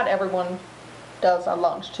I mean, not everyone does a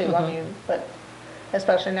lunch too. I mean, but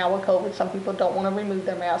especially now with COVID, some people don't want to remove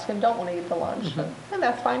their mask and don't want to eat the lunch. And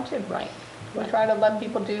that's fine too. Right. We try to let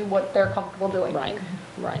people do what they're comfortable doing. Right,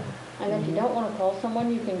 right, And if you don't want to call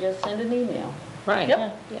someone, you can just send an email. right.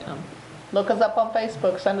 Yep. Yeah. Look us up on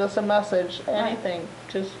Facebook, send us a message, anything.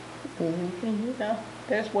 Just, yeah,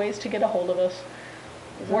 there's ways to get a hold of us.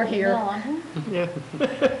 We're here. Yeah.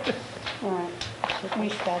 all right. We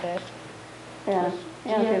spelled it. Yeah.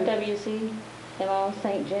 Yeah, okay.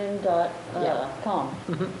 GFWC@stjohn.com.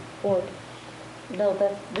 Org. No,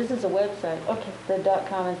 this is a website. Okay. The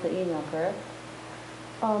 .com is the email, correct?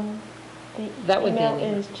 The That would be email an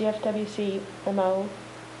email. is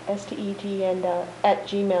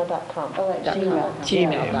gfwcmosted@gmail.com. Oh, at Gmail.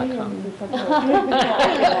 Gmail.com.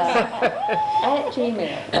 At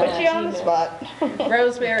Gmail. Put you on the spot.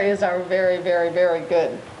 Rosemary is our very, very, very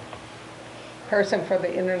good person for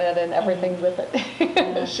the internet and everything with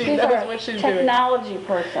it. She She's knows our what she's doing. technology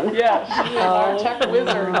person. Yeah, she is our tech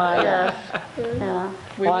wizard. Yeah.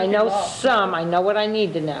 We Well, I look know it up. some, I know what I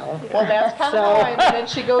need to know. Well, that's kind So- of mine, and then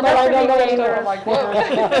she goes But I over don't know to any the more. I'm like, whoa.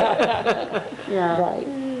 Yeah. Right.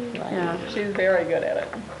 Yeah. She's very good at it.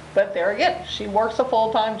 But there again, she works a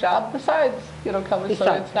full-time job besides, coming, so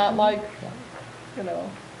Besides. it's not like,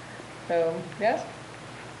 so, yes.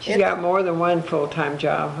 She's got more than one full-time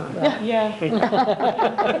job, huh? Yeah.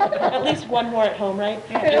 At least one more at home, right?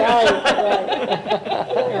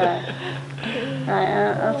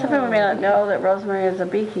 Some people may not know that Rosemary is a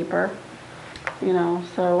beekeeper,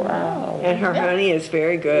 so, And her honey is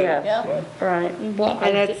very good. yes, Yeah. right. Well,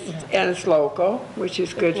 And it's local, which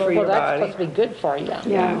is good for your Well, that's body. supposed to be good for you.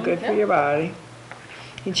 Yeah, good for your body.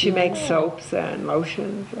 And she makes soaps and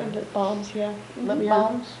lotions. And lip balms, yeah. Lip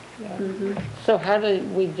balms. So how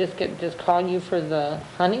did we just call you for the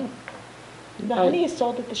honey? The honey is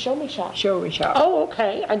sold at the Show Me shop, Show me shop. Oh,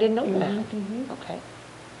 okay, I didn't know that. Okay,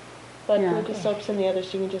 but Yeah. with the soaps and the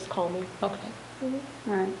others, you can just call me. okay.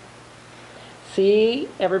 Right. See,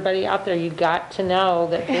 everybody out there, you got to know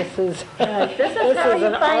that this is, This this is how is you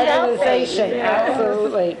an find out things. organization,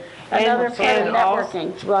 absolutely. Another part of And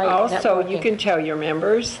networking. Right. Also, you networking. can tell your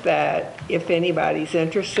members that if anybody's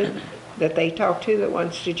interested, that they talk to that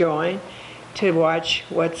wants to join, to watch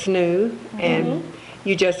what's new. And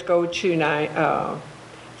you just go to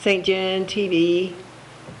St. John TV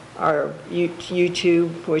or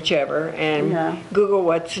YouTube, whichever, and Yeah. Google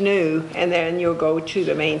what's new, and then you'll go to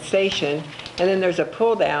the main station, and then there's a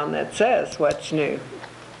pull down that says what's new.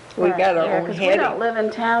 We've got our own Because we don't heading. live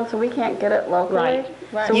in town, so we can't get it locally.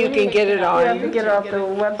 Right. So You we can need- get it We have to on, get it off the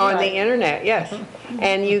website. on the internet, yes.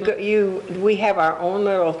 And we have our own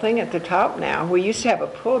little thing at the top now. We used to have a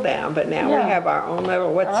pull down, but now we Yeah. have our own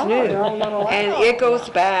little what's Oh, new. your own little- And it goes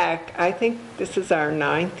back, I think this is our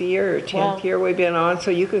 9th year or 10th year we've been on,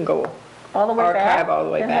 so you can go. All the way back? Archive all the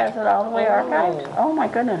way It back. has it all the way archived? Oh, my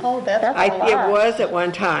goodness. Oh, that's a It lot. was at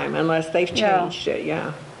one time, unless they've Yeah. changed it,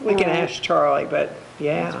 yeah. We can ask Charlie, but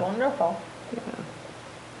yeah. It's wonderful.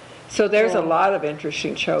 So there's a lot of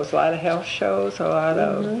interesting shows, a lot of health shows, a lot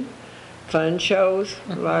of fun shows,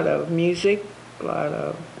 a lot of music,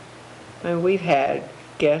 and we've had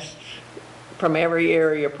guests from every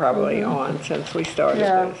area probably on since we started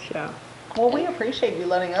Yeah. this, yeah. Well, we appreciate you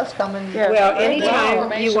letting us come and. Yeah. Well, bring anytime you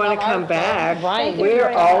information want on to our come back, Right. you we're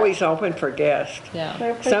very much. always open for guests. Yeah. We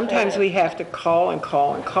appreciate Sometimes it. we have to call and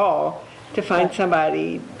call and call to find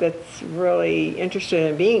somebody that's really interested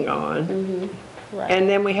in being on. And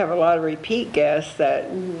then we have a lot of repeat guests that,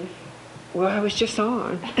 well, I was just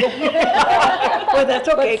on. Well, that's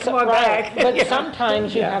okay, come on back. But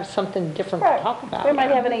sometimes you Yeah. have something different Right. to talk about. We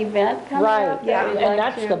might have an event coming Right, up. yeah, that we'd and like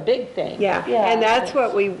that's to- the big thing. Yeah, Yeah. and that's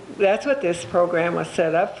what this program was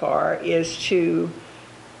set up for, is to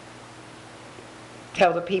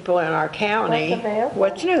tell the people in our county What's available.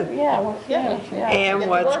 what's new. Yeah, what's Yeah. new, yeah. And Get the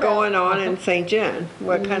what's word out. going on in St. John,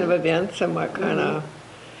 what kind of events and what kind of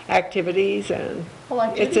activities and, Well,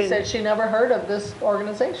 like It's Judy in- said, she never heard of this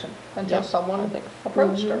organization until someone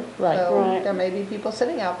approached her. Right. So Right. there may be people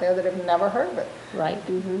sitting out there that have never heard of it. Right,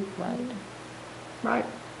 right. right.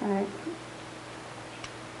 All right.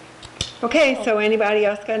 Okay, so anybody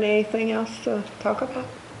else got anything else to talk about?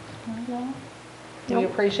 We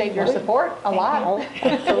appreciate your support a lot. Oh,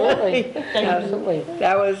 absolutely, absolutely.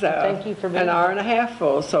 That was Thank you for being an hour and a half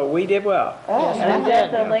full, so we did well. Oh, Yes, and is we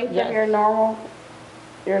that did. the length Yes. of your normal,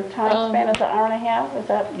 your time span is an hour and a half? Is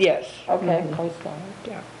that, Yes, okay, Always so.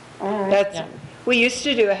 yeah. all right. That's, Yeah. we used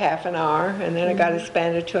to do a half an hour, and then it got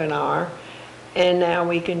expanded to an hour, and now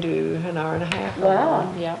we can do an hour and a half. Wow,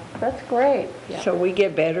 Yeah. that's great. So we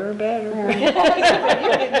get better and better.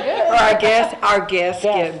 Or our guests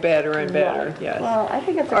get better and better, yes. Well, I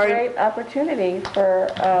think it's a Are- great opportunity for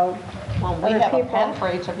Well, we other have a people. pen for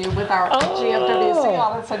each of you with our GFWC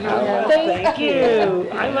on it, so you Oh, thank you.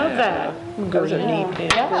 I love that. Those are neat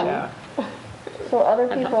pins, yeah. So other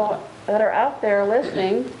people that are out there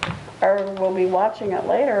listening or will be watching it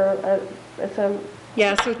later, it's a,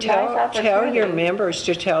 Yeah, so tell your opportunity members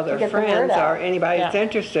to tell their to get the word friends out. or anybody that's Yeah.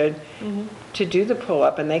 interested to do the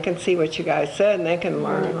pull-up, and they can see what you guys said, and they can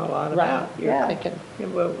learn a lot about your, Yeah. Thinking.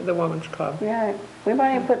 the Women's Club. yeah, we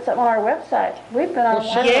might even put something on our website. We've been on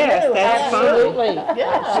one Yes, too. that's fine. Absolutely,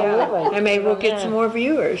 absolutely. And maybe we'll get some more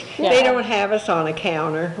viewers. Yeah. They don't have us on a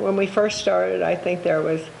counter. When we first started, I think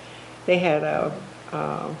they had a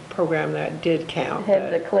program that did count.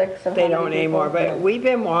 Had the but clicks of They how many don't anymore, people- but we've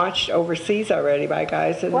been watched overseas already by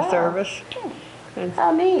guys in the Wow. service and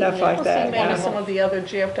How neat. stuff like Well, that. see, maybe yeah. some of the other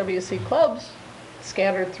GFWC clubs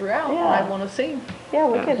scattered throughout, Yeah. I want to see. Yeah,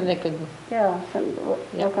 we And could, they could, yeah,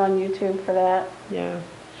 look on YouTube for that. Yeah.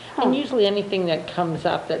 and usually anything that comes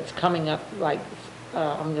up, that's coming up, like,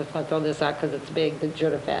 I'm just gonna throw this out because it's big, the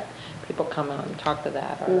Judafet, people come out and talk to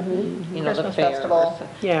that, or, you know, the Christmas fair. or festival. so-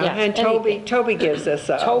 Yeah, and anything. Toby gives us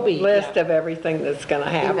a Toby, list yeah. of everything that's gonna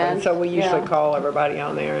happen, Events, so we usually yeah. call everybody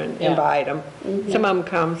on there and Yeah. invite them. Some of them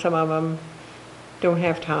come, some of them don't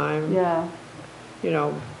have time, Yeah. you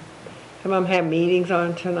know. Some of them have meetings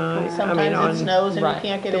on tonight, I mean, Sometimes it on snows and you right.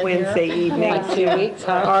 can't get the in here. Wednesday evening. Like 2 weeks,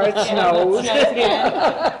 huh? Or it snows.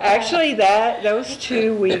 Actually, those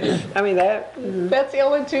 2 weeks, I mean, that That's the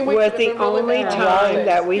only 2 weeks. was that the have been really only bad. time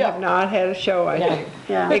that we Yeah. have not had a show, I think.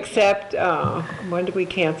 Yeah. Except, when did we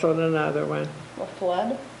cancel another one? The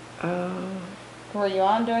flood? Uh, Were you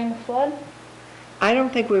on during the flood? I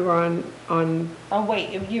don't think we were on, Oh,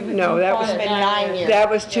 wait, you. No, that was- It's been 9 years. that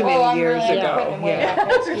was too Oh, many I'm years really ago. quitting way Yeah.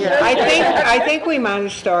 back then. I think we might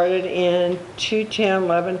have started in 2010,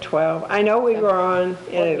 11, 12. I know we were on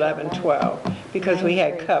in 11, 12 because we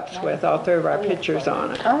had cups with all three of our pictures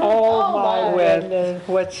on it. Oh, my With goodness.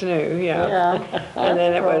 What's New, yeah. Yeah. And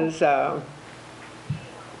then it was, and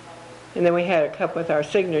then we had a cup with our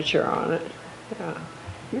signature on it. Yeah.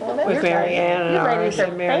 With Mary Ann and You ours ladies are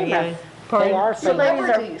and Mary Ann. famous. They are You famous. ladies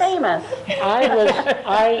are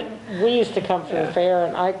famous. We used to come to the fair,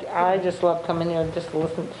 and I just loved coming here and just to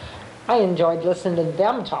listen. I enjoyed listening to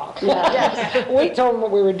them talk. We told them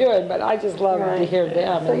what we were doing, but I just loved to Right. hear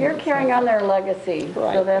them. So you're carrying on their legacy, so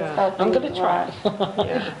Right. that's helping. I'm gonna try.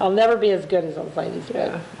 I'll never be as good as those ladies,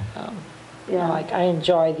 but, Yeah. like, I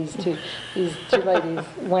enjoy these two ladies.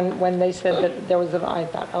 When they said that there was I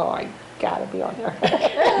thought, oh, I gotta be on there.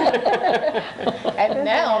 And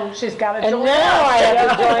now she's got to And join now I us.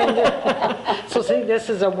 have to join the, so see, this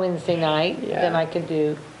is a Wednesday night, Yeah. then I could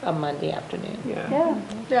do a Monday afternoon. Yeah. Yeah.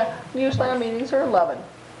 Yeah, usually our meetings are 11.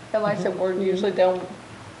 And like I said, we're usually down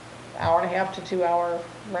hour and a half to 2 hour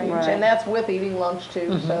range. Right. And that's with eating lunch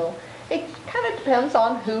too, so. It kind of depends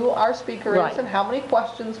on who our speaker Right. is and how many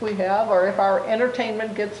questions we have, or if our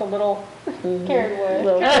entertainment gets a little Carried away.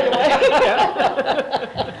 Little-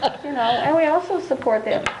 You know, and we also support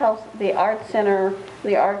the art center,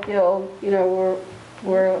 the art guild, you know,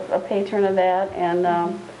 we're a patron of that, and,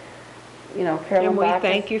 you know, Carolyn And we Bach.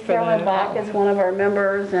 thank you for Carolyn that. Bach is one of our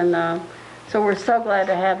members, and, so we're so glad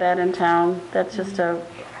to have that in town. That's just a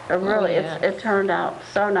really, yeah. it turned out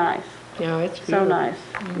so nice, Yeah, it's so beautiful. nice,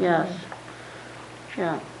 yes.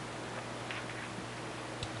 Yeah.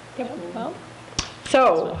 Well,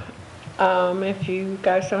 So, if you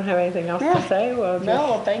guys don't have anything else Yeah. to say, well, just.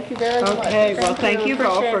 No, thank you very much. Okay, well, thank you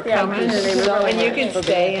both for Appreciate the coming. opportunity. We really And you appreciate can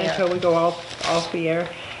stay until we go off the air.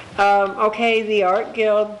 Okay, the Art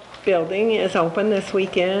Guild building is open this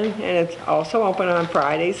weekend, and it's also open on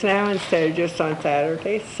Fridays now instead of just on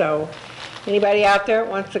Saturdays. So, anybody out there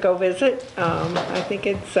that wants to go visit, I think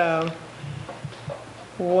it's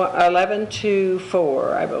 11 to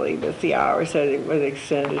 4, I believe, is the hours that it was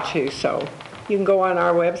extended to. So, you can go on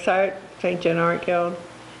our website, St. John Art Guild,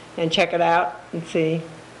 and check it out and see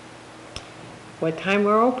what time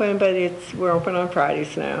we're open, but we're open on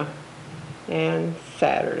Fridays now and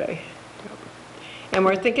Saturday. And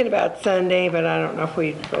we're thinking about Sunday, but I don't know if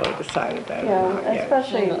we really decided that or Yeah, not yet.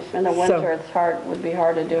 especially in the winter, would be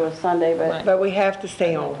hard to do a Sunday, but, But we have to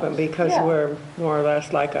stay open because Yeah. we're more or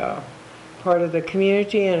less like a part of the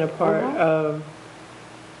community and a part of,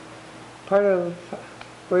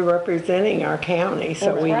 we're representing our county,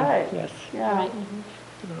 so That's we, right. yes, yeah.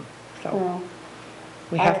 so Well,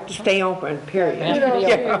 we have to stay open, period. kudos to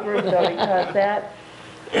your group though, because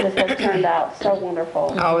this has turned out so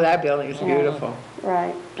wonderful. Oh, that building is beautiful.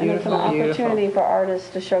 Right. And it's an Beautiful, beautiful. opportunity for artists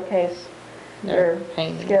to showcase their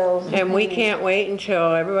paintings. skills. And we paintings. can't wait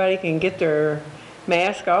until everybody can get their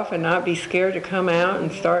mask off and not be scared to come out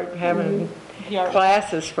and start having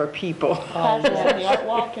classes for people. The art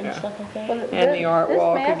walk and stuff like that. Well, And the art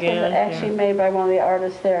walk This again, mask was actually yeah. made by one of the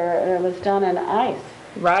artists there, and it was done in ice,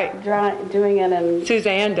 Right. doing it in,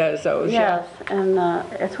 Suzanne does those, yeah. yes, and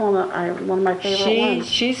it's one of my favorite ones.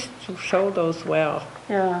 She's sold those well,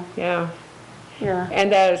 Yeah, yeah. yeah.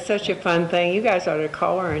 And that is such a fun thing. You guys ought to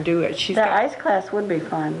call her and do it. She's The got, ice class would be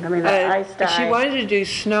fun. I mean, the ice dye. she wanted to do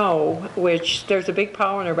snow, which there's a big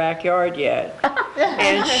pile in her backyard yet.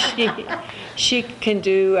 And she can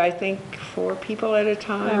do, I think, 4 people at a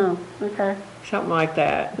time. Oh, okay. Something like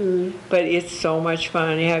that. But it's so much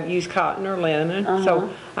fun. You use cotton or linen. Uh-huh. So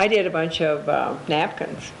I did a bunch of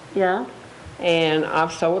napkins. Yeah. And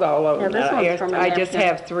I've sold all of them. Yeah, this one's from a I just napkin.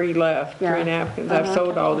 have 3 left, Yeah. 3 napkins. I've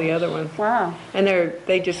sold all the other ones. Wow, And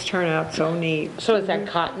they just turn out so neat. So is that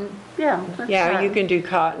cotton? yeah. that's Yeah, right. you can do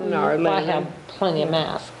cotton or Well, I linen. have plenty of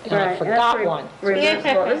masks, and Right, I and that's forgot one.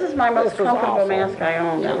 reversible. This is my most This was comfortable awful. mask I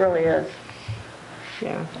own, Yeah. it really is.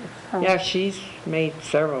 Yeah. Yeah, she's made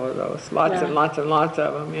several of those. Lots Yeah. and lots and lots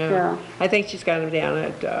of them, yeah. Yeah. I think she's got them down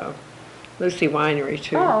at Lucy Winery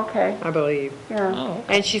too. Oh, okay, I believe. yeah. Oh,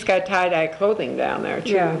 And she's got tie-dye clothing down there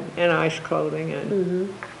too. Yeah. And ice clothing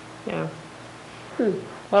and, yeah.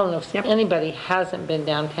 well, and if Yep. anybody hasn't been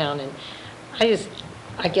downtown, and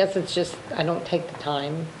I guess it's just, I don't take the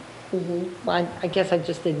time. Well, I guess I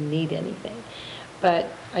just didn't need anything. But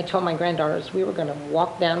I told my granddaughters, we were gonna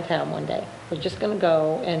walk downtown one day. We're just gonna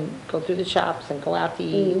go and go through the shops and go out to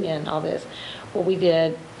eat and all this. Well, we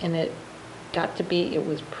did, and it got to be, it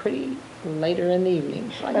was pretty later in the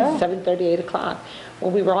evening, like 7:30, 8 o'clock.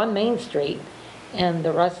 Well, we were on Main Street, and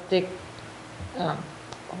the rustic,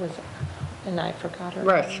 what was it? And I forgot her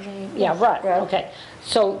Rust. name. Yeah, Rust, Rust. okay.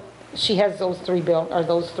 So she has those 3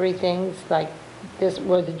 those 3 things, like this,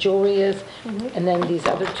 where the jewelry is, and then these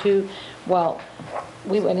other 2. Well,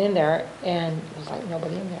 we went in there, and it was like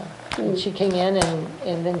nobody in there. And she came in,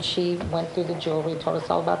 and then she went through the jewelry, told us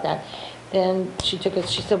all about that. Then she took us,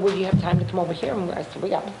 she said, well, do you have time to come over here? And I said, we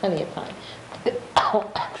got plenty of time.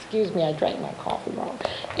 Excuse me, I drank my coffee wrong.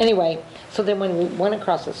 Anyway, so then when we went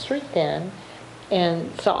across the street then,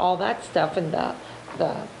 and saw all that stuff, and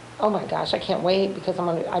oh my gosh, I can't wait, because I'm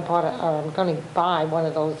gonna buy one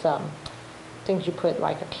of those things you put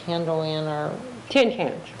like a candle in, or Tin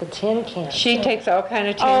cans. the tin cans. She takes all kind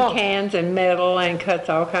of tin Oh. cans and metal and cuts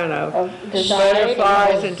all kind of design.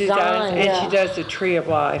 butterflies and designs. Design, And yeah. she does the Tree of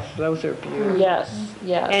Life. Those are beautiful. Yes,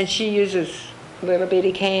 yes. And she uses little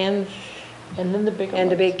bitty cans And then the bigger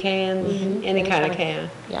and the ones. big cans, any kind of can.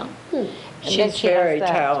 Yeah. And then She's she has very that,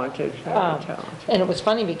 talented, very talented. And it was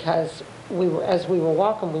funny because as we were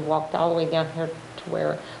walking, we walked all the way down here to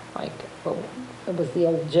where, like, well, it was the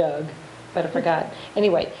old jug, but I forgot.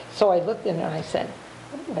 Anyway, so I looked in there and I said,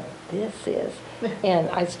 I wonder what this is. And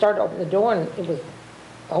I started to open the door and it was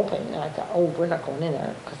open. And I thought, oh, we're not going in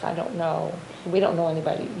there because I don't know. We don't know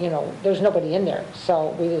anybody, there's nobody in there. So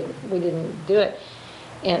we didn't do it.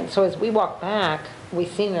 And so as we walked back, we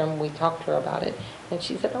seen her and we talked to her about it. And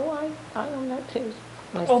she said, oh, I own that too.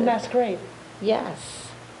 And I Oh, said, masquerade. yes.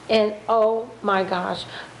 And oh my gosh.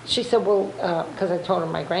 She said, well, because I told her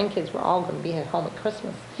my grandkids were all going to be at home at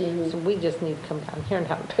Christmas. So we just need to come down here and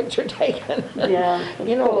have a picture taken. Yeah, it's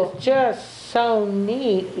cool. It's just so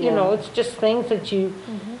neat. Yeah. It's just things that you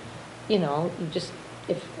just,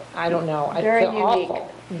 I don't know. I Very feel unique.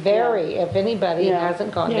 awful. Very. If anybody Yeah.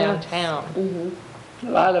 hasn't gone Yeah. downtown. A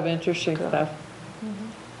lot of interesting stuff.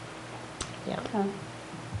 Yeah.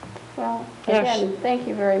 Well, Yes. again, thank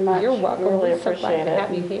you very much. You're welcome. Really We're so glad appreciate to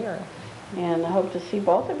have you it. here. And I hope to see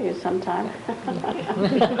both of you sometime.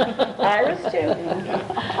 Iris too.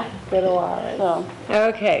 Good old Iris. So,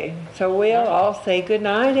 Okay, so we'll all say good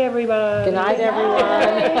night, everybody. Good night,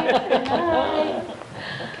 everyone. good night.